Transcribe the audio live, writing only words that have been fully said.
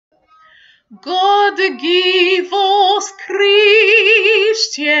God give us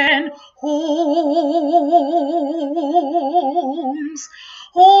Christian homes,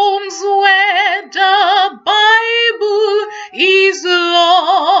 homes where the Bible is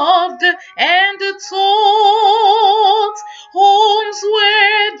loved and taught, homes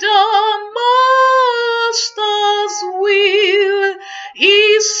where the Master's will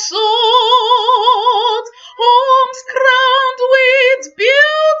is sought, homes crowned with beauty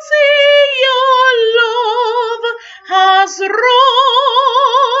your love has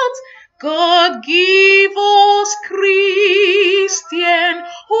wrought. God give us Christian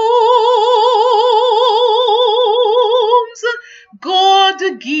homes.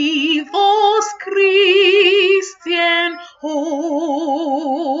 God give us Christian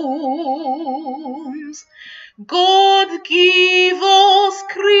homes. God give us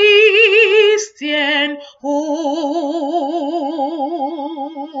Christian homes,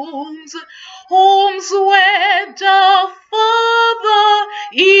 homes where the Father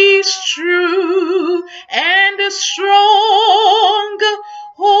is true and strong,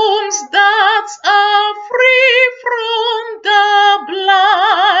 homes that are free from the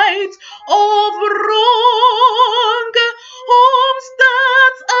blight of wrong, homes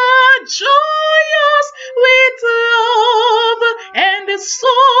that are joyous with love and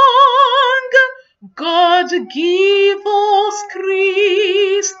song. God give us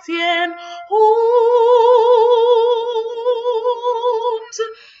Christian homes.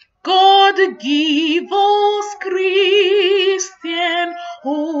 God give us Christian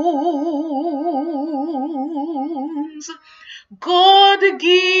homes. God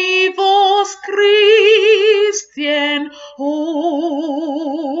give us Christian homes,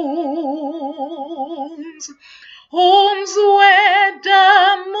 homes where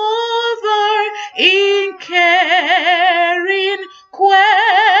the mother in caring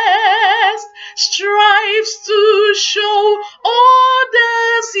quest strives to show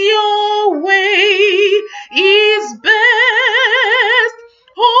others your way is best,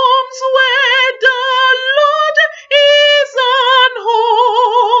 homes where the Lord is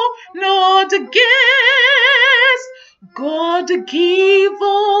unhonored guest. God give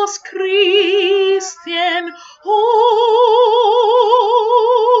us Christian homes.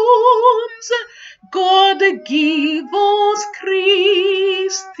 God give us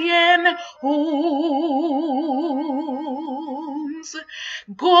Christian homes.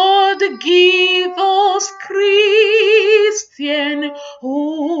 God give us Christian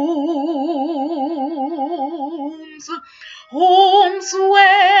homes, homes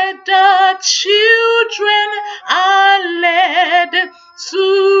where the children are led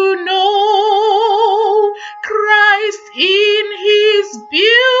to know Christ in his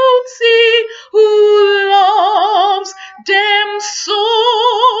beauty, who loves them so,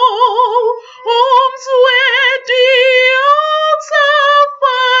 homes where the altar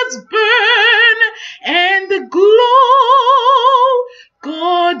burn and glow.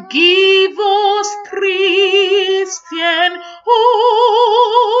 God give us Christian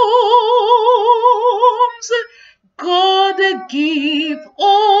homes. God give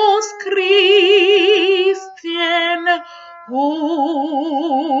us Christian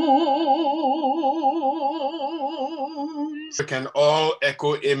homes. We can all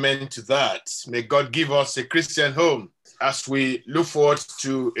echo amen to that. May God give us a Christian home. As we look forward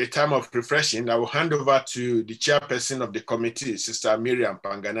to a time of refreshing, I will hand over to the chairperson of the committee, Sister Miriam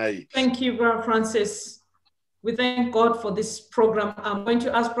Panganai. Thank you, Brother Francis. We thank God for this program. I'm going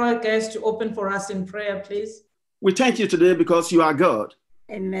to ask Brother Guys to open for us in prayer, please. We thank you today because you are God.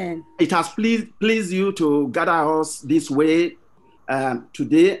 Amen. It has pleased you to gather us this way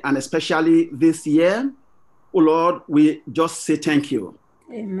today and especially this year. Oh Lord, we just say thank you.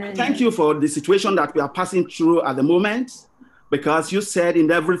 Amen. Thank you for the situation that we are passing through at the moment, because you said in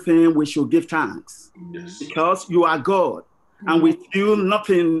everything we should give thanks. Yes. Because you are God, and with you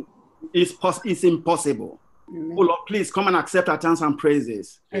nothing is impossible. Amen. Oh Lord, please come and accept our thanks and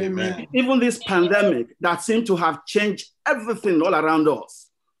praises. Amen. Even this pandemic that seemed to have changed everything all around us,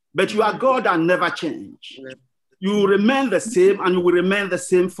 but you are God that never change. You remain the same, and you will remain the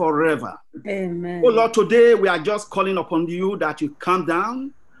same forever. Amen. Oh Lord, today we are just calling upon you that you come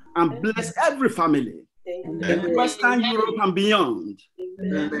down and bless every family in Western Europe and beyond.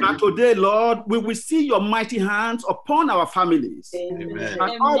 And today, Lord, we will see your mighty hands upon our families. Amen.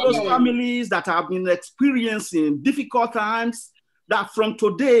 And all those families that have been experiencing difficult times, that from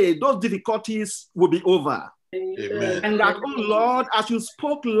today, those difficulties will be over. Amen. And that, oh Lord, as you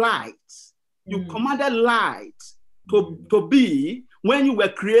spoke light, you commanded light to be when you were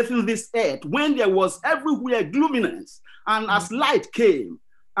creating this earth, when there was everywhere gloominess. And as light came,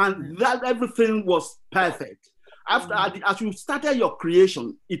 and that everything was perfect. After, as you started your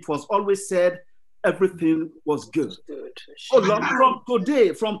creation, it was always said everything was good. Oh Lord,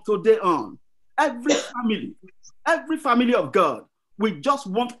 from today on, every family of God, we just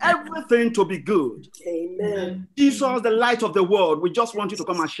want everything to be good. Amen. Jesus, the light of the world, we just want you to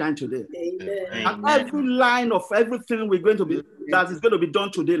come and shine today. Amen. And every line of everything that is going to be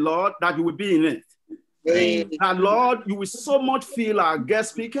done today, Lord, that you will be in it. And Lord, you will so much feel our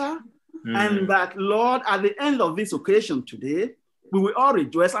guest speaker, and that, Lord, at the end of this occasion today, we will all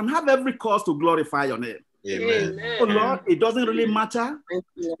rejoice and have every cause to glorify your name. Amen. So, Lord, it doesn't really matter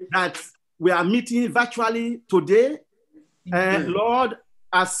that we are meeting virtually today. Lord,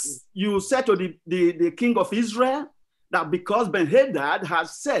 as you said to the king of Israel, that because Ben-Hadad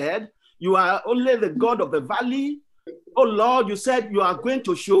has said, you are only the God of the valley. Oh Lord, you said you are going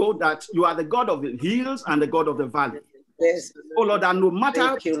to show that you are the God of the hills and the God of the valley. Yes. Oh Lord, and no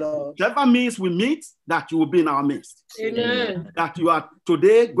matter whatever means we meet, that you will be in our midst. Amen. That you are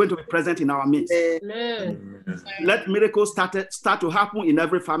today going to be present in our midst. Amen. Let miracles start to happen in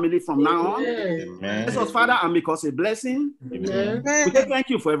every family from now on. Bless us, Father, and make us a blessing. Amen. We say thank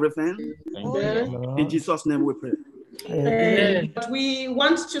you for everything. Amen. In Jesus' name we pray. Amen. But we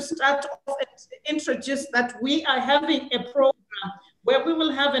want to start off and introduce that we are having a program where we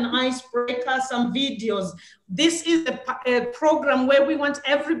will have an icebreaker, some videos. This is a program where we want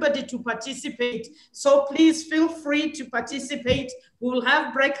everybody to participate. So please feel free to participate. We will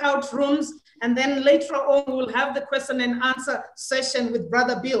have breakout rooms, and then later on we'll have the question and answer session with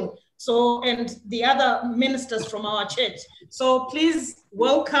Brother Bill. So, and the other ministers from our church. So please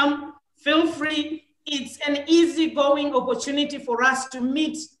welcome, feel free. It's an easygoing opportunity for us to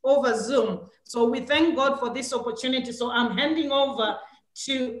meet over Zoom. So we thank God for this opportunity. So I'm handing over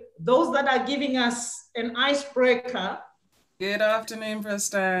to those that are giving us an icebreaker. Good afternoon,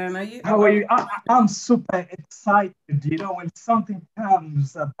 Preston. How are you? I'm super excited. You know, when something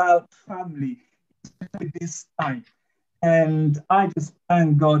comes about family, especially this time. And I just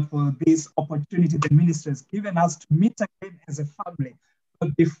thank God for this opportunity the minister has given us to meet again as a family.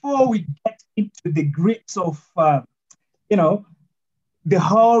 But before we get into the grips of, you know, the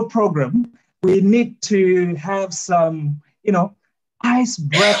whole program, we need to have some, you know,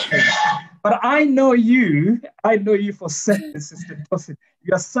 icebreakers. But I know you for certain, Sister Tosin.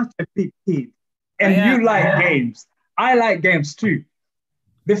 You are such a big kid, and you like games. I like games too.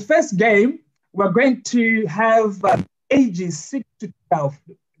 The first game, we're going to have ages 6 to 12.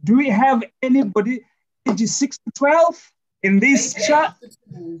 Do we have anybody ages 6 to 12? In this chat,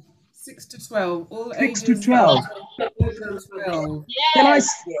 6 to 12, all 6 ages. to 12. 12.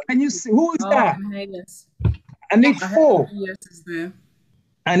 Can you see who is that? Yes. I need 4. Yes, is there.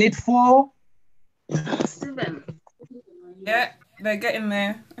 I need 4. 7. Yeah, they're getting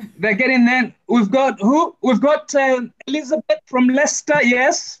there. They're getting there. We've got who? We've got Elizabeth from Leicester.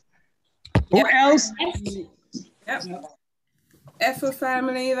 Yes. Who else? Yep. Effa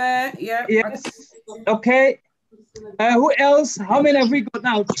family there. Yep. Yes. Okay. Who else? How many have we got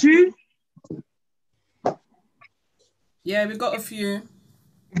now? 2? Yeah, we've got a few.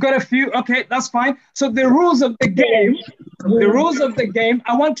 We've got a few. Okay, that's fine. So the rules of the game,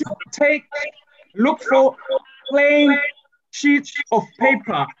 I want to look for plain sheets of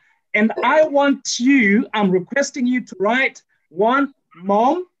paper. And I'm requesting you to write one,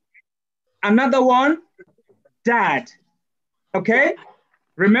 mom, another one, dad. Okay?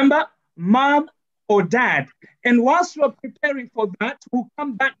 Remember, mom or dad. And whilst we're preparing for that, we'll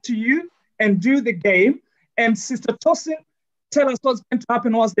come back to you and do the game. And Sister Tosin, tell us what's going to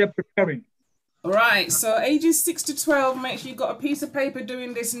happen whilst they're preparing. All right, so ages 6 to 12, make sure you've got a piece of paper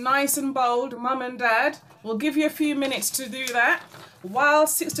doing this nice and bold, mum and dad. We'll give you a few minutes to do that. While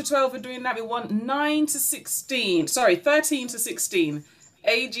 6 to 12 are doing that, we want 13 to 16.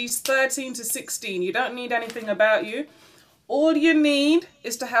 Ages 13 to 16. You don't need anything about you. All you need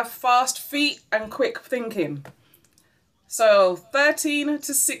is to have fast feet and quick thinking. So 13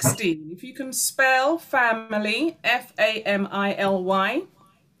 to 16. If you can spell family, F-A-M-I-L-Y,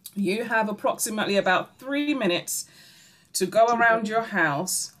 you have approximately about 3 minutes to go around your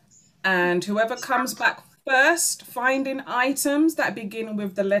house, and whoever comes back first, finding items that begin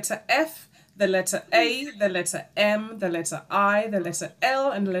with the letter F, the letter A, the letter M, the letter I, the letter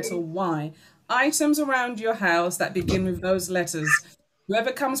L, and the letter Y. Items around your house that begin with those letters.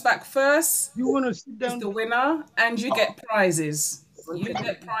 Whoever comes back first is the winner, and you get prizes. You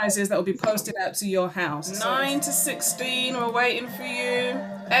get prizes that will be posted out to your house. 9 to 16, we're waiting for you.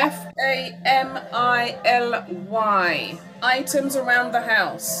 F-A-M-I-L-Y. Items around the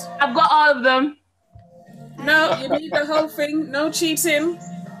house. I've got all of them. No, you need the whole thing. No cheating.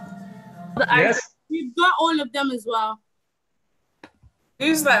 Yes. We've got all of them as well.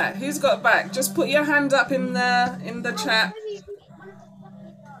 Who's that? Who's got back? Just put your hand up in the chat.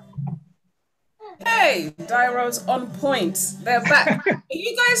 Hey, Dairo's on point. They're back. Are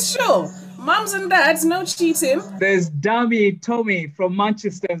you guys sure? Mums and dads, no cheating. There's Dami Tommy from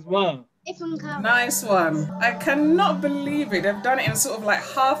Manchester as well. Nice one. I cannot believe it. They've done it in sort of like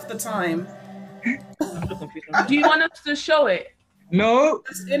half the time. Do you want us to show it? No.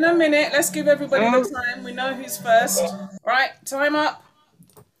 In a minute, let's give everybody the time. We know who's first. Right, time up.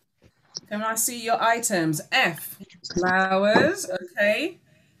 Can I see your items? F, flowers, okay.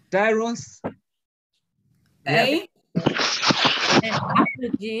 Dairos. A. Apple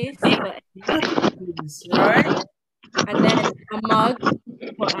juice for Right. and then a mug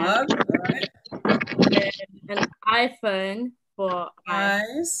for Mug, right. and then an iPhone for I,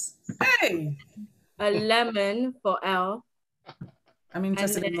 Nice. Hey. a lemon for L, I'm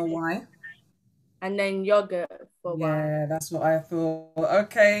interested in the why. and then yogurt for Y. Yeah, that's what I thought.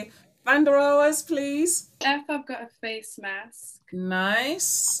 Okay. Vanderoas, please. F, I've got a face mask.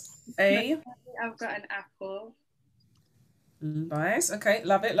 Nice. A. I've got an apple. Nice. Okay.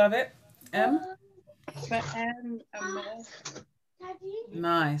 Love it. Love it. M. For M, a mug.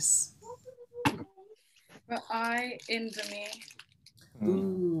 Nice. For I, Indomie.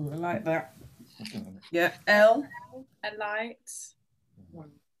 Ooh, I like that. Yeah. L. A light.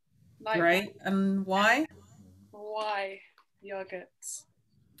 Great. And Y. Y, yogurt.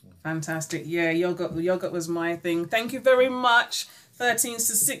 Fantastic. Yeah, yogurt was my thing. Thank you very much. 13s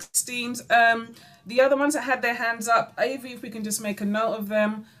to 16s. The other ones that had their hands up, Ivy, if we can just make a note of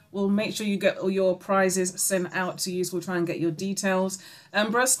them, we'll make sure you get all your prizes sent out to you. So we'll try and get your details.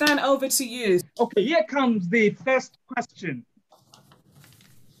 Bro, Stan, over to you. Okay, here comes the first question.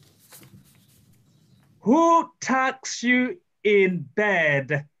 Who tucks you in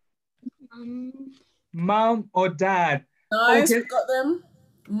bed? Mom or dad? Nice, Okay. got them.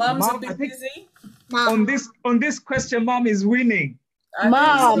 Mums Mom, have been I think- busy. On this question, mom is winning.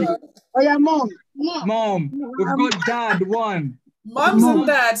 Mom. Oh yeah, mom. Mom, we've got dad one. Mums and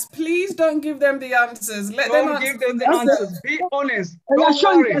dads, please don't give them the answers. Let them Don't answer. give them the answers. Be honest. Oh yeah, Don't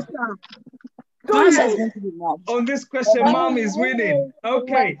show worry. it now. On this question, mom is winning.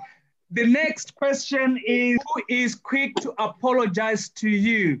 Okay. The next question is, who is quick to apologize to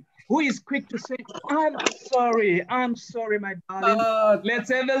you? Who is quick to say, I'm sorry, my darling.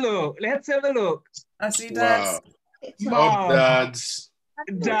 Let's have a look. Let's have a look. I see dads. Wow. Mom.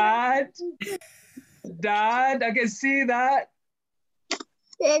 Dads. Dad, I can see that.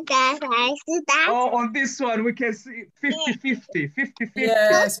 Oh, on this one, we can see 50-50, 50-50.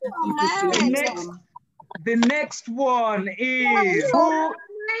 Yes, 50-50. The next one is who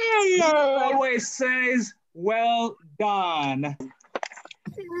always says, well done.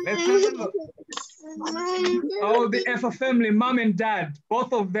 Let's have a look. Oh, the Effa family, mom and dad,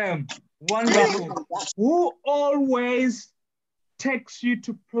 both of them. Wonderful. Who always takes you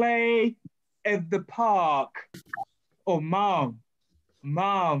to play at the park? Oh, mom.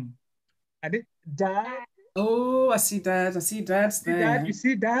 And it, dad. Oh, I see dad. I see dads there. Dad, you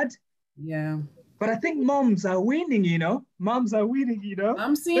see dad? Yeah. But I think moms are winning, you know? Moms are winning, you know?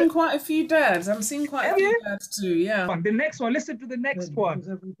 I'm seeing quite a few dads. I'm seeing quite a few dads too, yeah. The next one, listen to the next one.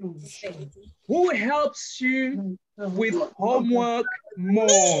 Who helps you with homework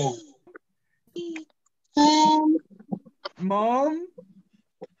more? Mom,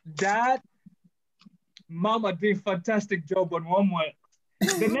 dad. Mom are doing a fantastic job on homework.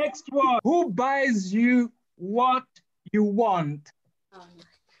 The next one, who buys you what you want?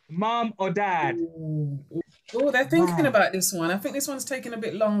 Mom or dad? Oh, they're thinking about this one. I think this one's taking a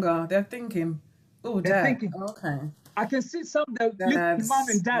bit longer. They're thinking. Oh, They're dad. thinking. Okay. I can see some that listen to mom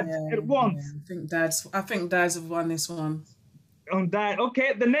and dad at once. Yeah. I think dads have won this one. On dad.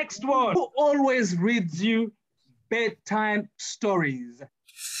 Okay, the next one. Who always reads you bedtime stories?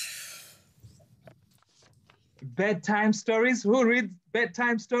 Bedtime stories? Who reads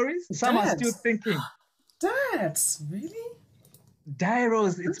bedtime stories? Some are still thinking. Dads, really?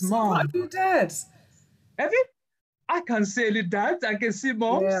 Dairos, it's mom. Quite a few dads. Have you? I can see any dads. I can see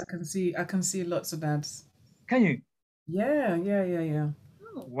moms. Yeah, I can see lots of dads. Can you? Yeah.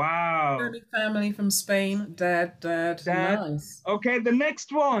 Wow. Early family from Spain. Dad. Nice. Okay, the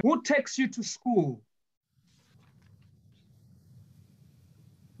next one. Who takes you to school?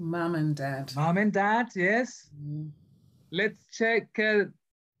 Mom and dad. Mom and dad, yes. Let's check.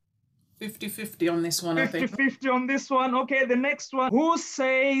 50-50 on this one, I think. 50-50 on this one. Okay, the next one. Who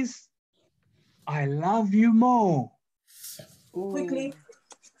says, I love you more? Ooh. Quickly.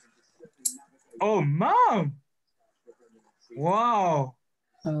 Oh, mom. Wow.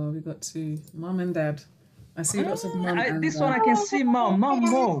 Oh, we got two. Mom and dad. I see lots of mom and this dad. one I can see mom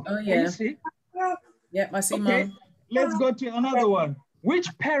more. Oh, Can yeah. you see? Yep, I see Okay, mom. let's go to another one. Which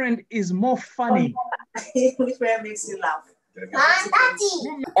parent is more funny? Which parent makes you laugh? Dad,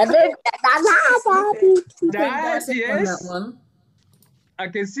 Dad on yes. that one. I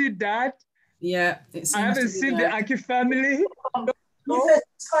can see dad. Yeah, it seems I haven't to be seen the dad. Aki family.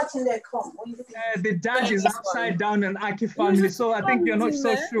 The dad is upside down in Aki family, so I think you're not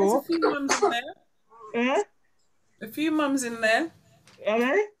so sure. There's a few mums in there. Eh? A few mums in there.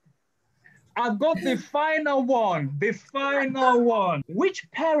 Okay. I've got the final one. The final one. Which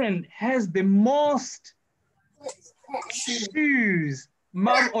parent has the most shoes,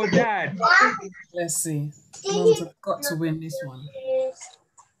 mom or dad? Let's see. Mums have got to win this one.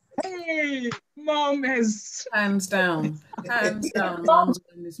 Hey, mom has. Hands down. Hands down. Mums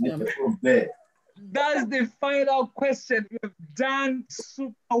win this one. That's the final question. You've done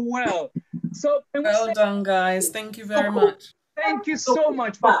super well. So well done, guys. Thank you very much. Thank you so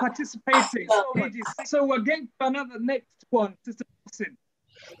much for participating. So we're getting to another next one, Sister Wilson.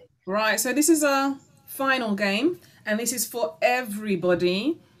 Right, so this is our final game, and this is for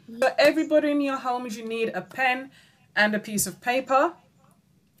everybody. For everybody in your homes, you need a pen and a piece of paper.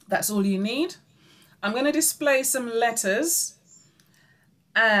 That's all you need. I'm going to display some letters,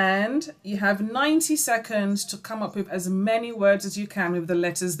 and you have 90 seconds to come up with as many words as you can with the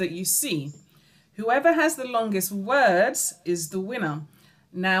letters that you see. Whoever has the longest words is the winner.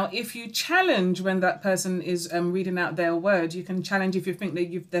 Now, if you challenge when that person is reading out their word, you can challenge if you think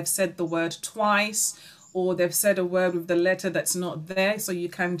that they've said the word twice or they've said a word with the letter that's not there, so you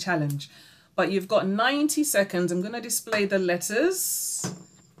can challenge. But you've got 90 seconds. I'm going to display the letters.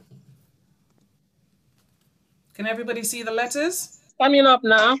 Can everybody see the letters? Coming up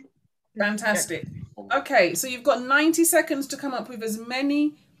now. Fantastic. Okay, so you've got 90 seconds to come up with as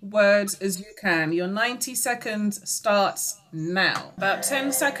many words as you can. Your 90 seconds starts now. About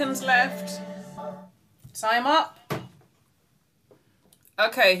 10 seconds left. Time up.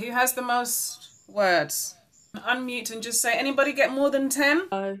 Okay, who has the most words? Unmute and just say, anybody get more than 10?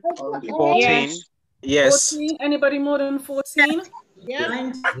 14. Yes. 14? Anybody more than 14?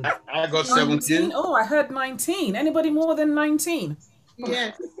 Yeah. I got 17. Oh, I heard 19. Anybody more than 19?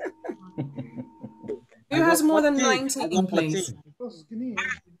 Yes. Who has more than 19, please?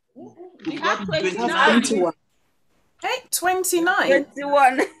 We have 29. Hey, 29.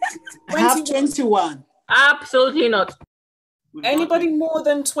 21. I have 21. Absolutely not. Anybody more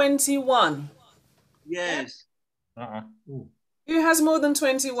than 21? Yes. Who has more than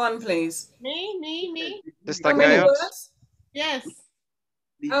 21, please? Me. How many words? Yes.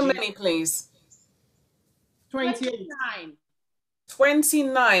 How many, please? 28.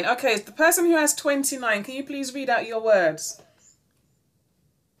 29. Okay, the person who has 29, can you please read out your words?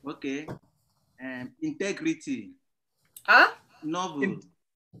 Okay. Integrity. Huh? Novel.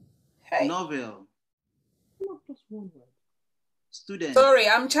 Hey. Novel. Student. Sorry,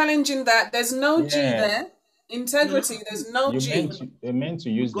 I'm challenging that. There's no G there. Integrity, there's no G. You're meant to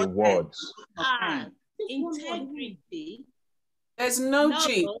use the words. Integrity. There's no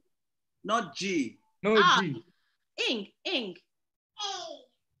G. Not G. No G. Ink.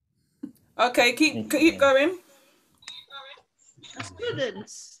 Okay, keep going.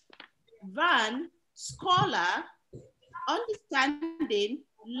 Students. Van. Scholar. Understanding.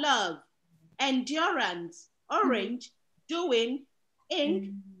 Love. Endurance. Orange. Doing.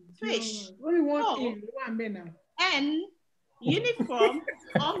 Ink. Fish. N. Uniform.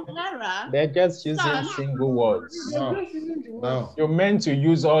 Umbrella. They're just using sun, single words. No. You're meant to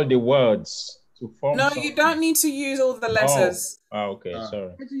use all the words to form. No, something. you don't need to use all the letters. Oh, okay,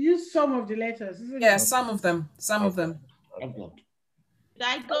 sorry. But you use some of the letters, isn't Yeah, it? some of them. Some of them. Did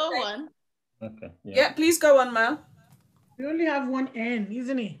I go on? Okay. Yeah, please go on, Ma. We only have one N,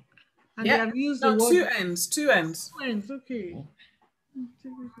 isn't it? And Yeah. they have used No, the word. two ends. Two ends. Two ends, okay.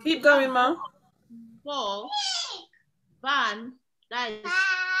 Keep going, Ma. Ball. Van. That is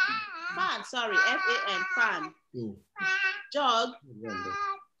fan. Sorry. F-A-N. Fan. Jog.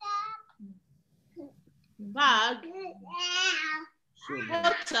 Bag.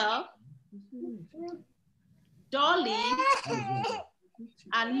 Hotel. Dolly.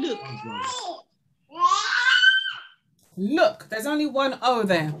 And look. Look, there's only one O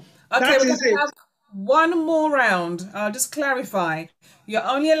there. Okay, That we're going is to it. have one more round. I'll just clarify. You're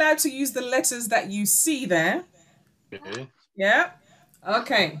only allowed to use the letters that you see there. Okay. Yeah?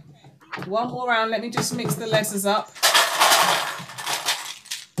 Okay. One more round. Let me just mix the letters up.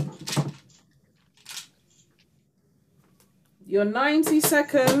 Your 90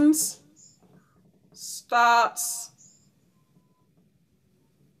 seconds starts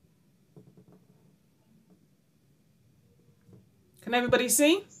Can everybody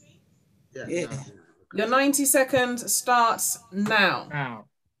see? Yeah. Your 90 seconds starts now. Now.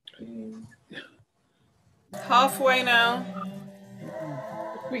 Halfway now.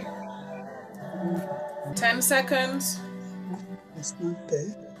 10 seconds. It's not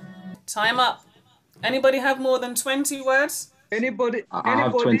there. Time up. Anybody have more than 20 words? Anybody? I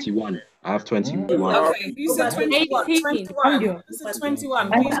have 21. I have 21. Okay, who said 21? 21. Who said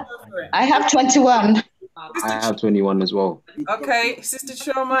 21? Please go for it. I have 21. I have 21 as well. Okay, Sister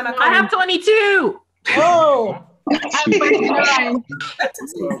Sherman. I have 22. Oh, I'm 29.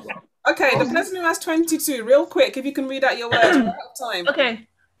 Okay, the person who has 22, real quick, if you can read out your words, we have time. Okay.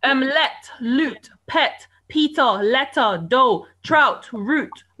 Let, loot, pet, Peter, letter, dough, trout,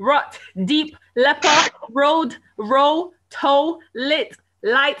 root, rot, deep, leper, road, row, toe, lit,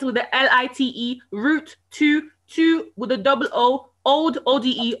 light with the LITE, root, two with a double O, old,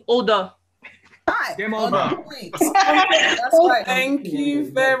 ODE, older. Game over. That's right. Thank you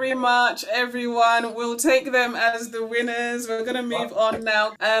very much, everyone. We'll take them as the winners. We're going to move on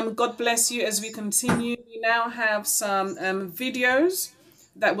now. God bless you as we continue. We now have some videos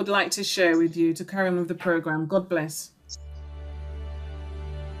that would like to share with you to carry on with the program. God bless.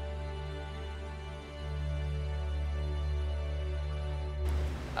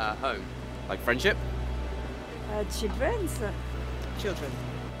 Home, like friendship. Children.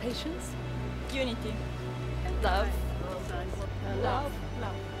 Patience. Unity. Love. Love.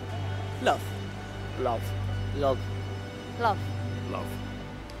 Love. Love. Love. Love. Love.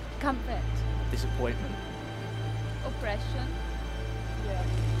 Comfort. Disappointment. Oppression.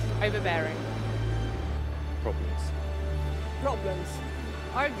 Overbearing. Problems. Problems.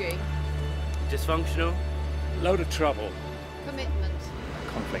 Arguing. Dysfunctional. Load of trouble. Commitment.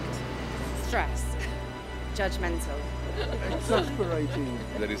 Conflict. Stress. Judgmental. Exasperating.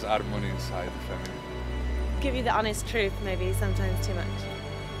 There is harmony inside the family. Give you the honest truth, maybe sometimes too much.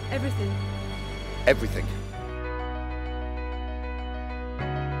 Everything. Everything.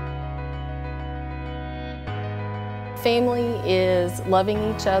 Family is loving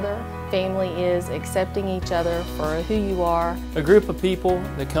each other. Family is accepting each other for who you are. A group of people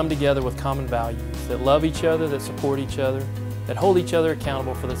that come together with common values, that love each other, that support each other, that hold each other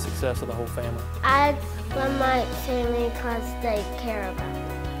accountable for the success of the whole family. I love my family because they care about me.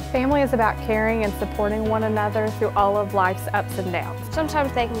 Family is about caring and supporting one another through all of life's ups and downs.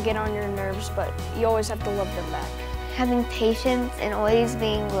 Sometimes they can get on your nerves, but you always have to love them back. Having patience and always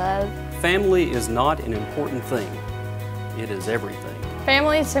being loved. Family is not an important thing. It is everything.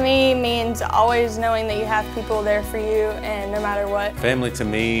 Family to me means always knowing that you have people there for you and no matter what. Family to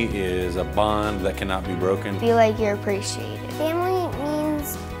me is a bond that cannot be broken. Feel like you're appreciated. Family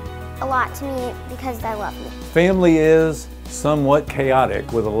means a lot to me because they love me. Family is somewhat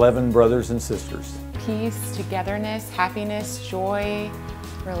chaotic with 11 brothers and sisters. Peace, togetherness, happiness, joy,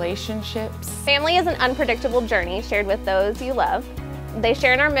 relationships. Family is an unpredictable journey shared with those you love. They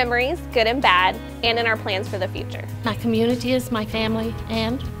share in our memories, good and bad, and in our plans for the future. My community is my family,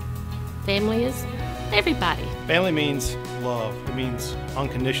 and family is everybody. Family means love. It means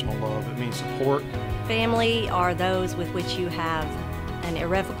unconditional love. It means support. Family are those with which you have an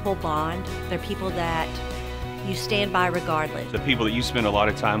irrevocable bond. They're people that you stand by regardless. The people that you spend a lot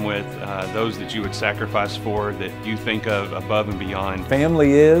of time with, those that you would sacrifice for, that you think of above and beyond.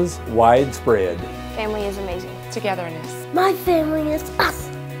 Family is widespread. Family is amazing. Togetherness. My family is us.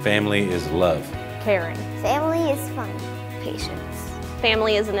 Family is love. Caring. Family is fun. Patience.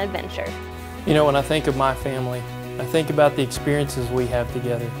 Family is an adventure. You know, when I think of my family, I think about the experiences we have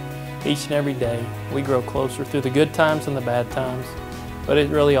together. Each and every day, we grow closer through the good times and the bad times. But it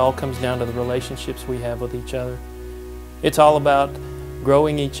really all comes down to the relationships we have with each other. It's all about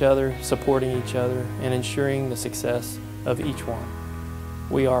growing each other, supporting each other, and ensuring the success of each one.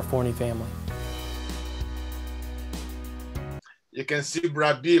 We are Forney family. You can see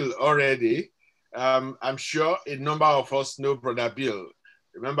Brother Bill already. I'm sure a number of us know Brother Bill.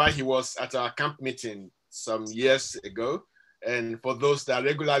 Remember, he was at our camp meeting some years ago. And for those that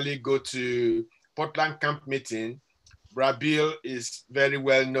regularly go to Portland camp meeting, Brother Bill is very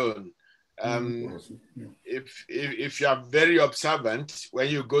well known. If you are very observant, when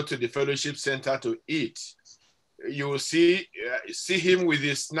you go to the fellowship center to eat, you will see him with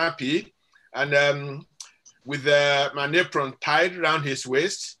his snappy and with an apron tied around his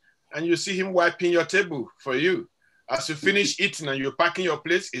waist, and you see him wiping your table for you. As you finish eating and you're packing your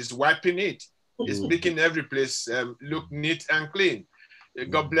place, he's wiping it. He's making every place look neat and clean.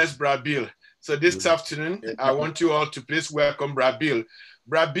 God bless Brother Bill. So this afternoon, I want you all to please welcome Brother Bill.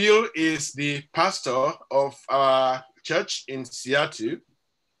 Brother Bill is the pastor of our church in Seattle.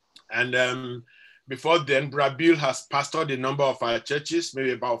 And before then, Brabil has pastored a number of our churches,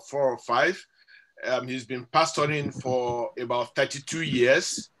 maybe about 4 or 5. He's been pastoring for about 32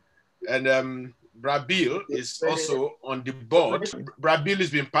 years. And Brabil is also on the board. Brabil has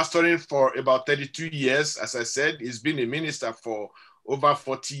been pastoring for about 32 years. As I said, he's been a minister for over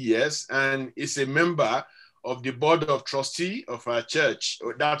 40 years and is a member of the board of trustee of our church.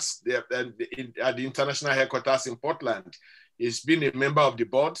 That's at the international headquarters in Portland. He's been a member of the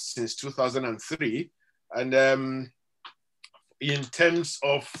board since 2003. And in terms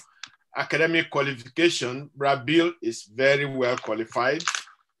of academic qualification, Brabil is very well qualified.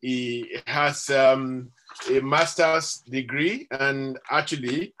 He has a master's degree, and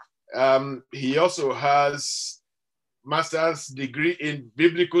actually he also has master's degree in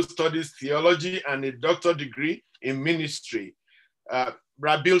biblical studies, theology, and a doctorate degree in ministry.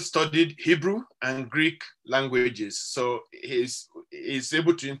 Brabil studied Hebrew and Greek languages, so he's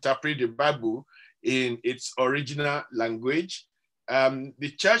able to interpret the Bible in its original language.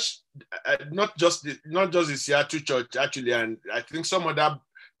 The church, not just the Seattle church actually, and I think some other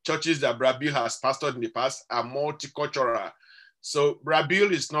churches that Brabil has pastored in the past are multicultural. So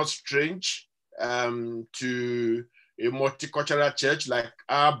Brabil is not strange to a multicultural church like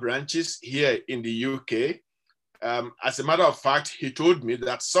our branches here in the UK. As a matter of fact, he told me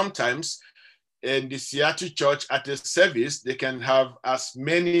that sometimes in the Seattle church at a service, they can have as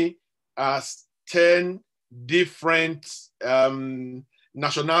many as 10 different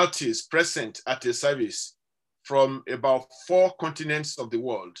nationalities present at a service from about 4 continents of the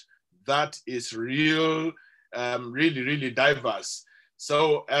world. That is really, really diverse.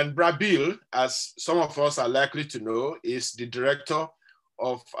 So, and Brabil, as some of us are likely to know, is the director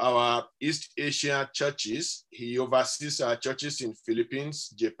of our East Asian churches. He oversees our churches in Philippines,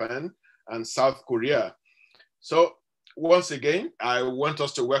 Japan, and South Korea. So once again, I want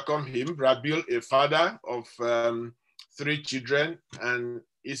us to welcome him. Brabil, a father of 3 children, and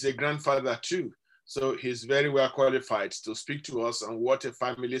is a grandfather too. So he's very well qualified to speak to us on what a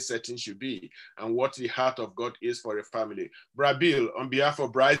family setting should be and what the heart of God is for a family. Brabil, on behalf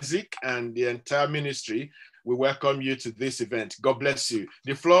of Bryzik and the entire ministry, we welcome you to this event. God bless you.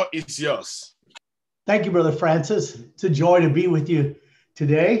 The floor is yours. Thank you, Brother Francis. It's a joy to be with you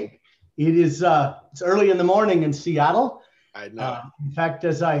today. It is it's early in the morning in Seattle. I know. In fact,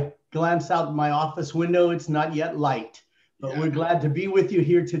 as I glance out my office window, it's not yet light, but we're glad to be with you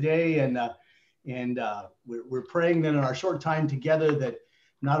here today. And we're praying that in our short time together that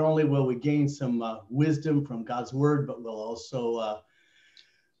not only will we gain some wisdom from God's word, but we'll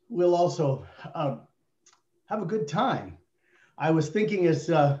also have a good time. I was thinking as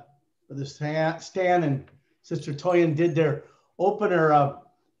Brother Stan and Sister Toyin did their opener,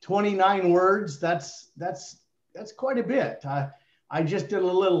 29 words. That's quite a bit. I just did a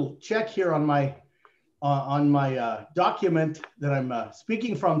little check here on my document that I'm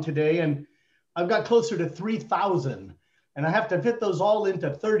speaking from today, and I've got closer to 3,000, and I have to fit those all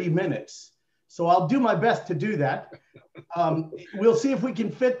into 30 minutes. So I'll do my best to do that. We'll see if we can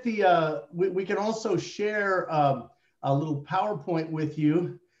fit we can also share a little PowerPoint with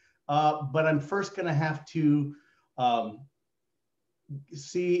you, but I'm first gonna have to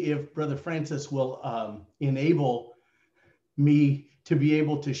see if Brother Francis will enable me to be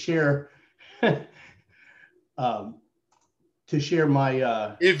able to share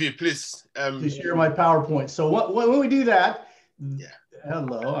my Evie, please. To share my PowerPoint. So when we do that,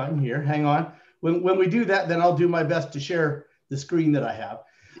 hello, I'm here. Hang on. When we do that, then I'll do my best to share the screen that I have.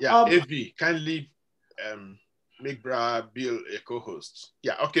 Yeah, Evie, kindly make Brabil a co-host.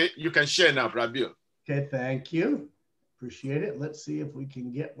 Yeah, okay, you can share now, Brabil. Okay, thank you. Appreciate it. Let's see if we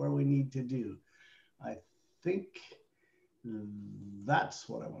can get where we need to do. I think that's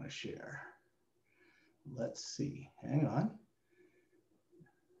what I want to share. Let's see. Hang on.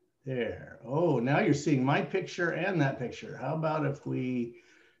 There. Oh, now you're seeing my picture and that picture. How about if we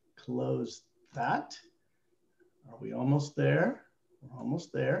close that? Are we almost there? We're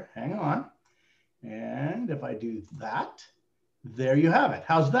almost there. Hang on. And if I do that, there you have it.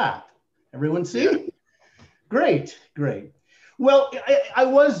 How's that? Everyone see? Yeah. Great, great. Well, I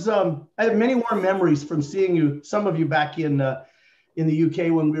have many warm memories from seeing you, some of you back in the UK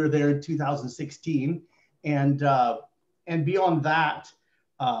when we were there in 2016, and beyond that,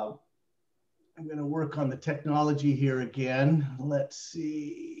 I'm going to work on the technology here again. Let's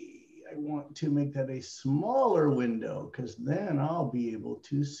see. I want to make that a smaller window because then I'll be able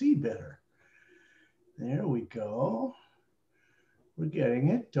to see better. There we go. We're getting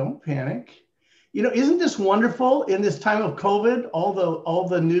it. Don't panic. You know, isn't this wonderful in this time of COVID, all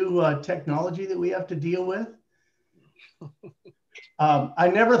the new technology that we have to deal with? I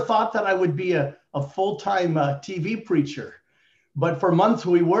never thought that I would be a full-time TV preacher, but for months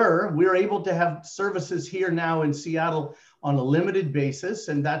we were able to have services here now in Seattle on a limited basis,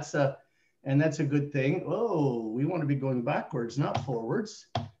 and that's a good thing. Oh, we want to be going backwards, not forwards.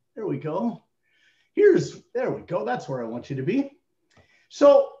 There we go. There we go. That's where I want you to be.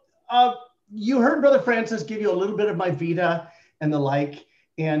 So you heard Brother Francis give you a little bit of my vita and the like.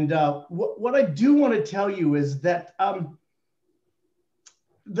 And what I do want to tell you is that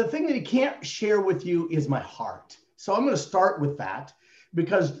the thing that he can't share with you is my heart. So I'm going to start with that,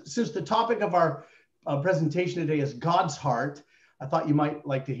 because since the topic of our presentation today is God's heart, I thought you might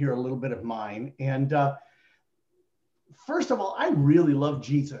like to hear a little bit of mine. And first of all, I really love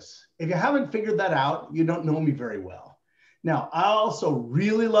Jesus. If you haven't figured that out, you don't know me very well. Now, I also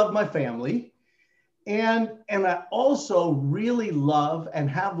really love my family. And I also really love and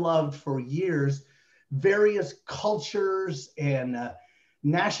have loved for years various cultures and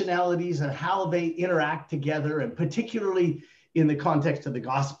nationalities and how they interact together, and particularly in the context of the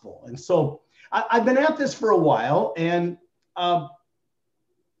gospel. And so I've been at this for a while, and I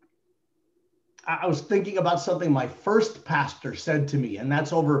was thinking about something my first pastor said to me, and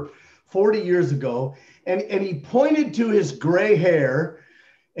that's over 40 years ago. And he pointed to his gray hair,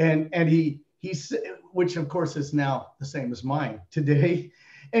 and he said, which of course is now the same as mine today.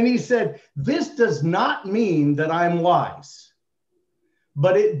 And he said, "This does not mean that I'm wise,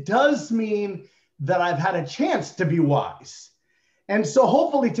 but it does mean that I've had a chance to be wise." And so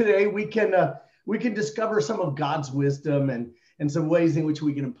hopefully today we can discover some of God's wisdom and some ways in which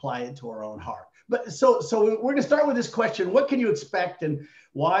we can apply it to our own heart. But so we're going to start with this question: what can you expect, and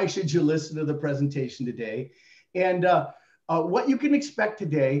why should you listen to the presentation today? And what you can expect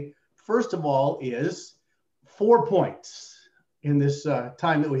today, first of all, is 4 points in this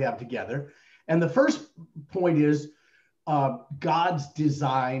time that we have together. And the first point is God's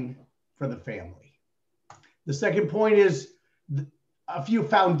design for the family. The second point is a few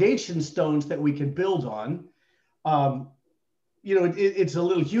foundation stones that we can build on. It's a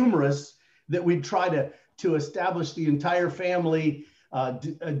little humorous that we try to establish the entire family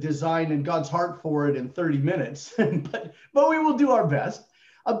design and God's heart for it in 30 minutes, but we will do our best.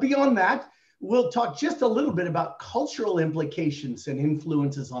 Beyond that, we'll talk just a little bit about cultural implications and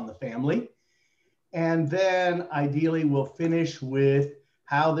influences on the family. And then ideally, we'll finish with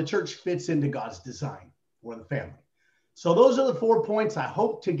how the church fits into God's design for the family. So those are the 4 points I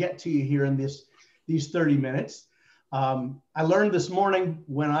hope to get to you here in these 30 minutes. I learned this morning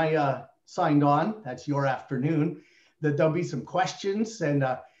when I signed on, that's your afternoon, that there'll be some questions. And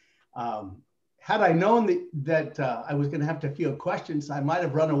had I known that I was going to have to field questions, I might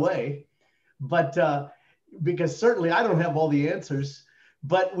have run away. But because certainly I don't have all the answers,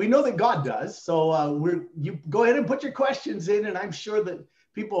 but we know that God does. So you go ahead and put your questions in, and I'm sure that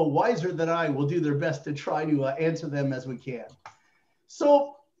people wiser than I will do their best to try to answer them as we can.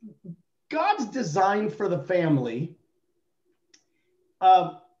 So God's design for the family.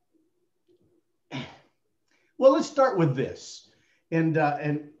 Well, let's start with this. And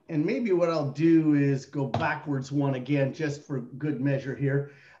maybe what I'll do is go backwards one again, just for good measure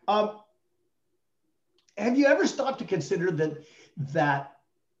here. Have you ever stopped to consider that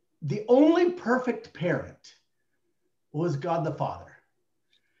the only perfect parent was God the Father?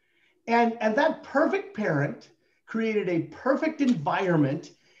 And that perfect parent created a perfect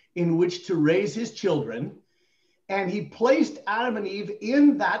environment in which to raise his children. And he placed Adam and Eve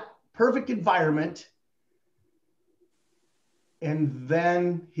in that perfect environment. And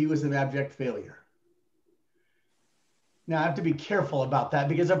then he was an abject failure. Now, I have to be careful about that,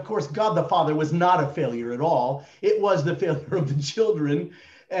 because, of course, God the Father was not a failure at all. It was the failure of the children.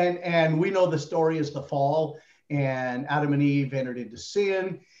 And we know the story is the fall, and Adam and Eve entered into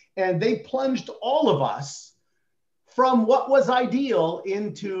sin, and they plunged all of us from what was ideal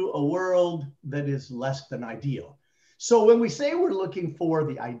into a world that is less than ideal. So when we say we're looking for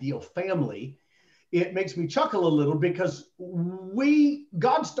the ideal family, it makes me chuckle a little, because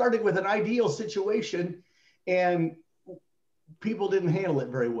God started with an ideal situation and people didn't handle it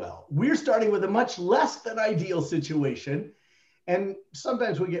very well. We're starting with a much less than ideal situation, and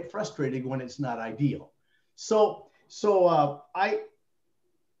sometimes we get frustrated when it's not ideal. So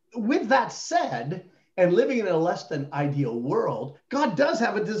with that said, and living in a less than ideal world, God does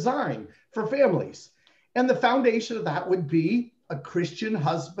have a design for families. And the foundation of that would be a Christian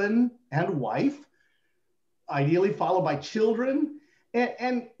husband and wife, ideally followed by children.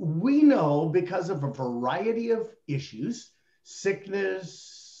 And we know, because of a variety of issues,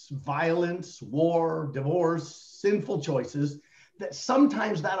 sickness, violence, war, divorce, sinful choices, that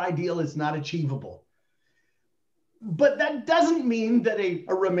sometimes that ideal is not achievable. But that doesn't mean that a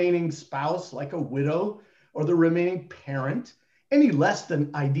remaining spouse, like a widow, or the remaining parent, any less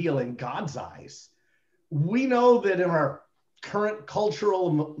than ideal in God's eyes. We know that in our current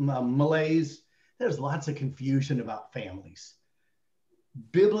cultural malaise, there's lots of confusion about families.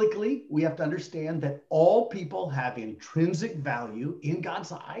 Biblically, we have to understand that all people have intrinsic value in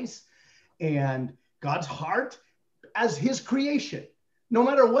God's eyes and God's heart as his creation, no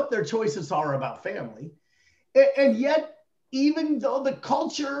matter what their choices are about family. And yet, even though the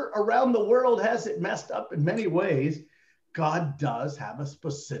culture around the world has it messed up in many ways, God does have a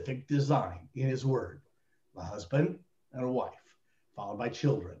specific design in his word: a husband and a wife, followed by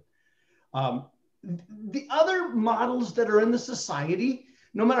children. The other models that are in the society,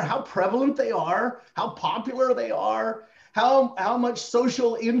 no matter how prevalent they are, how popular they are, how much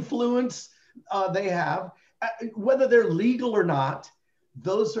social influence they have, whether they're legal or not,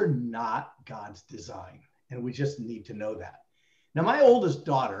 those are not God's design. And we just need to know that. Now, my oldest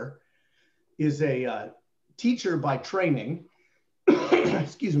daughter is a teacher by training,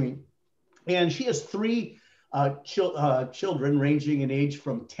 excuse me, and she has three children ranging in age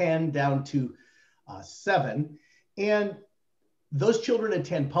from 10 down to 7. And those children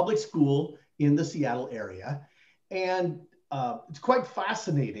attend public school in the Seattle area. And it's quite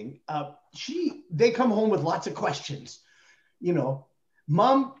fascinating. They come home with lots of questions. You know,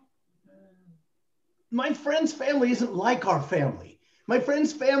 Mom, my friend's family isn't like our family. My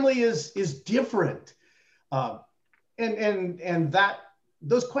friend's family is different. And that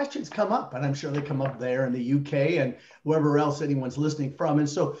those questions come up, and I'm sure they come up there in the UK and wherever else anyone's listening from. And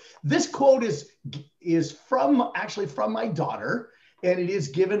so this quote is actually from my daughter, and it is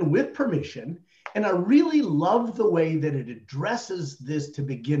given with permission. And I really love the way that it addresses this to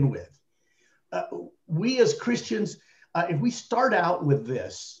begin with. We as Christians, if we start out with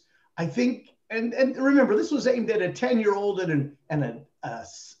this, I think, and remember, this was aimed at a 10-year-old and an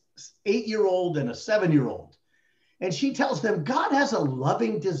 8-year-old and a 7-year-old. And she tells them God has a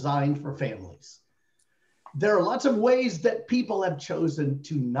loving design for families. There are lots of ways that people have chosen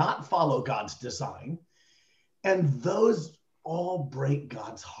to not follow God's design, and those all break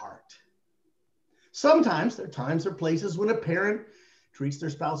God's heart. Sometimes there are times or places when a parent treats their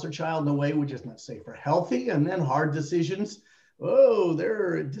spouse or child in a way which is not safe or healthy, and then hard decisions,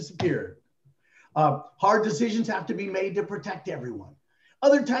 they're disappeared. Hard decisions have to be made to protect everyone.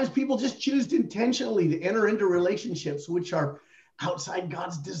 Other times people just choose intentionally to enter into relationships which are outside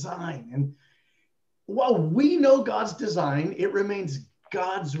God's design. And while we know God's design, it remains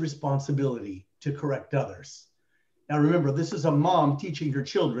God's responsibility to correct others. Now remember, this is a mom teaching her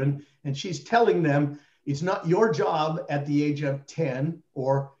children, and she's telling them it's not your job at the age of 10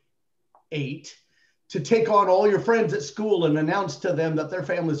 or 8 to take on all your friends at school and announce to them that their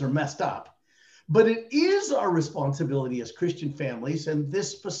families are messed up. But it is our responsibility as Christian families, and this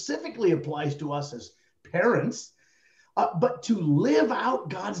specifically applies to us as parents, but to live out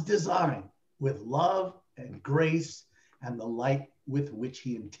God's design with love and grace and the light with which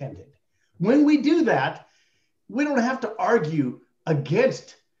he intended. When we do that, we don't have to argue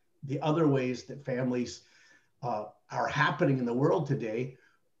against the other ways that families are happening in the world today.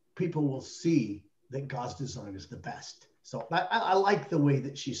 People will see that God's design is the best. So I like the way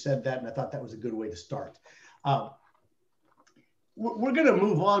that she said that, and I thought that was a good way to start. We're going to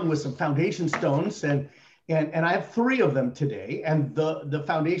move on with some foundation stones, and I have 3 of them today. And the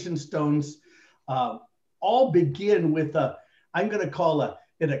foundation stones all begin with I'm going to call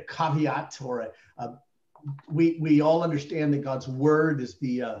it a caveat, or we all understand that God's word is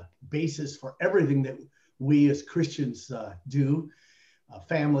the basis for everything that we as Christians do: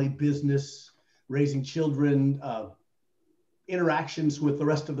 family, business, raising children, interactions with the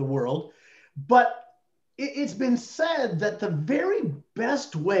rest of the world. But it's been said that the very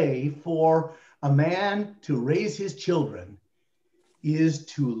best way for a man to raise his children is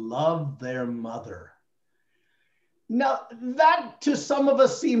to love their mother. Now, that to some of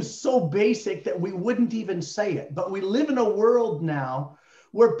us seems so basic that we wouldn't even say it, but we live in a world now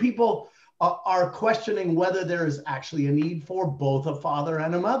where people are questioning whether there is actually a need for both a father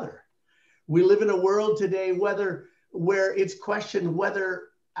and a mother. We live in a world today where it's questioned whether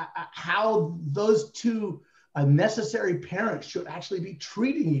how those two necessary parents should actually be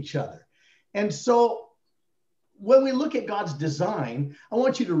treating each other. And so when we look at God's design, I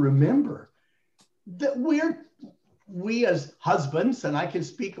want you to remember that we as husbands, and I can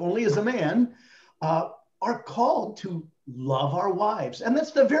speak only as a man, are called to love our wives. And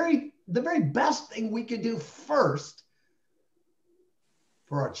that's the very best thing we can do first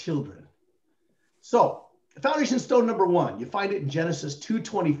for our children. So foundation stone number 1, you find it in Genesis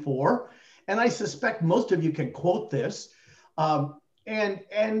 2:24, And I suspect most of you can quote this.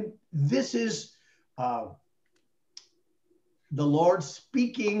 And this is the Lord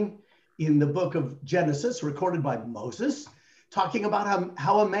speaking in the book of Genesis, recorded by Moses, talking about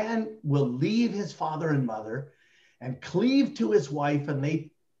how a man will leave his father and mother and cleave to his wife, and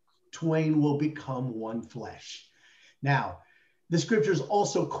they twain will become one flesh. Now, the scripture is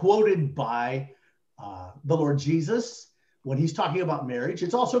also quoted by the Lord Jesus when he's talking about marriage.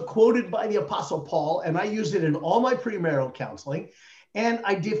 It's also quoted by the Apostle Paul, and I use it in all my premarital counseling. And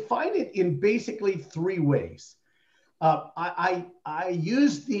I define it in basically three ways. I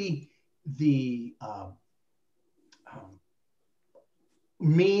use the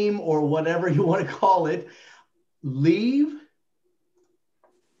meme, or whatever you want to call it, cleave,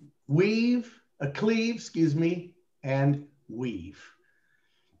 and weave.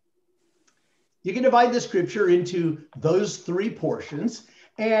 You can divide the scripture into those three portions.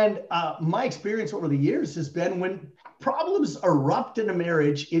 And my experience over the years has been when problems erupt in a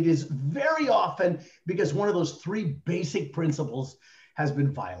marriage, it is very often because one of those three basic principles has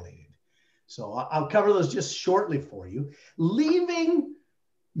been violated. So I'll cover those just shortly for you. Leaving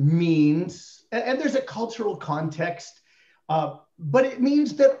means, and there's a cultural context, but it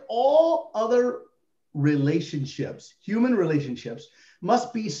means that all other relationships, human relationships,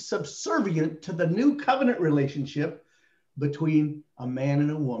 must be subservient to the new covenant relationship between a man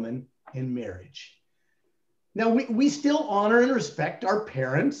and a woman in marriage. Now, we still honor and respect our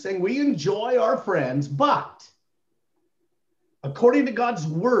parents, and we enjoy our friends, but according to God's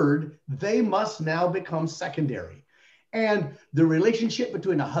word, they must now become secondary. And the relationship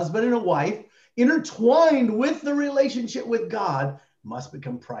between a husband and a wife, intertwined with the relationship with God, must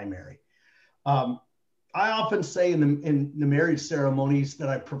become primary. I often say in the marriage ceremonies that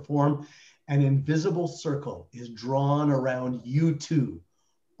I perform, an invisible circle is drawn around you two.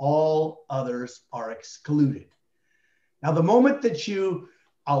 All others are excluded. Now, the moment that you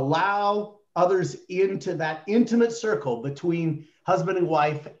allow others into that intimate circle between husband and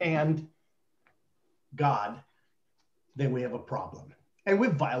wife and God, then we have a problem. And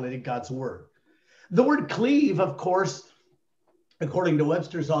we've violated God's word. The word cleave, of course, according to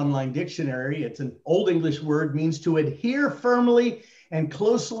Webster's Online Dictionary, it's an Old English word, means to adhere firmly and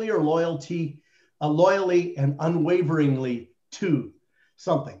closely or loyally and unwaveringly to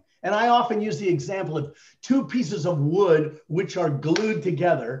something. And I often use the example of two pieces of wood which are glued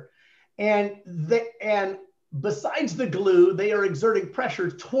together, and besides the glue, they are exerting pressure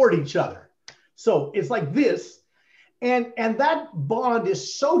toward each other. So it's like this, and that bond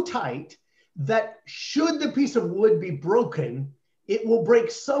is so tight that should the piece of wood be broken, it will break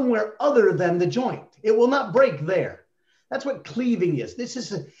somewhere other than the joint. It will not break there. That's what cleaving is. This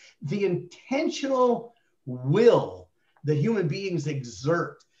is the intentional will that human beings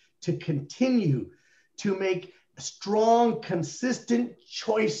exert to continue to make a strong, consistent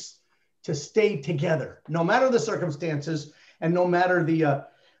choice to stay together, no matter the circumstances and no matter the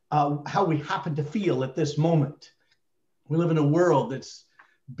how we happen to feel at this moment. We live in a world that's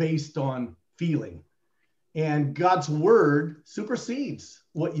based on feeling, and God's word supersedes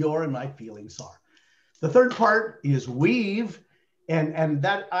what your and my feelings are. The third part is weave, and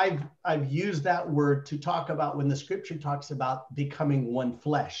that I've used that word to talk about when the scripture talks about becoming one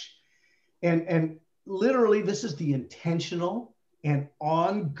flesh. And literally, this is the intentional and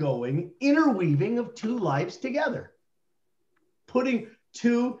ongoing interweaving of two lives together, putting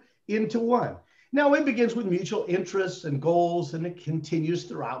two into one. Now, it begins with mutual interests and goals, and it continues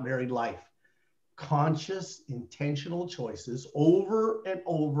throughout married life. Conscious, intentional choices over and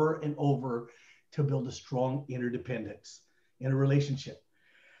over and over to build a strong interdependence in a relationship.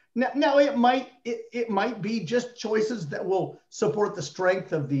 Now it might be just choices that will support the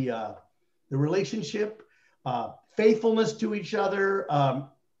strength of the relationship, faithfulness to each other,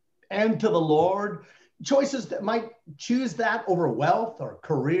 and to the Lord. Choices that might choose that over wealth or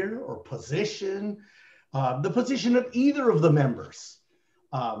career or position, the position of either of the members.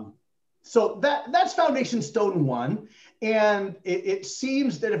 So that's foundation stone one. And it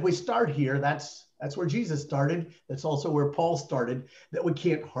seems that if we start here, that's where Jesus started. That's also where Paul started, that we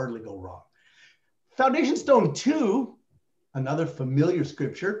can't hardly go wrong. Foundation stone two, another familiar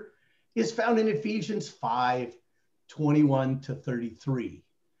scripture, is found in Ephesians 5:21-33.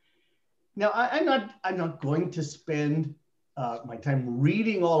 Now, I'm not going to spend my time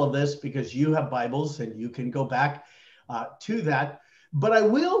reading all of this because you have Bibles and you can go back to that. But I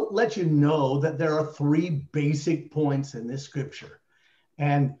will let you know that there are three basic points in this scripture.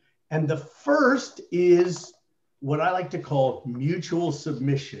 And the first is what I like to call mutual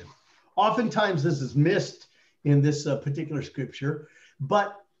submission. Oftentimes this is missed in this particular scripture,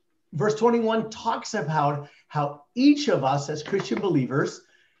 but verse 21 talks about how each of us as Christian believers,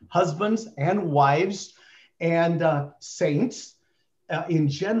 husbands and wives and saints in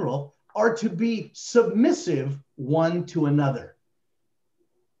general, are to be submissive one to another.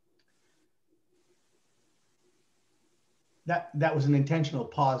 That was an intentional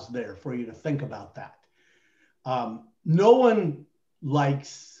pause there for you to think about that. No one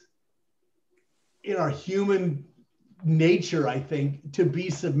likes, in our human nature, I think, to be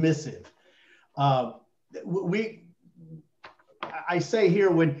submissive. I say here,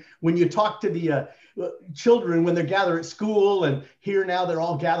 when you talk to the children when they're gathered at school, and here now they're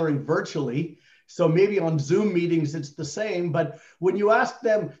all gathering virtually, so maybe on Zoom meetings it's the same, but when you ask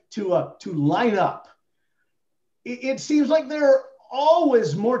them to line up, it seems like there are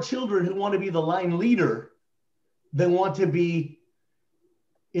always more children who want to be the line leader than want to be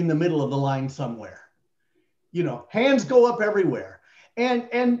in the middle of the line somewhere. You know, hands go up everywhere. And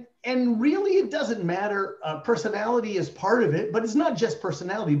really it doesn't matter. Personality is part of it, but it's not just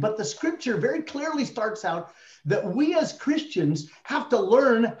personality. But the scripture very clearly starts out that we as Christians have to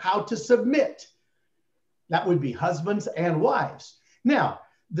learn how to submit. That would be husbands and wives. Now,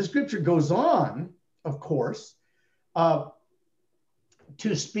 the scripture goes on, of course,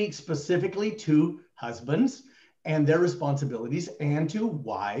 to speak specifically to husbands and their responsibilities, and to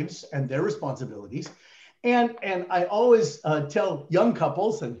wives and their responsibilities. And I always tell young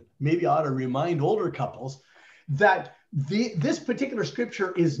couples, and maybe I ought to remind older couples, that this particular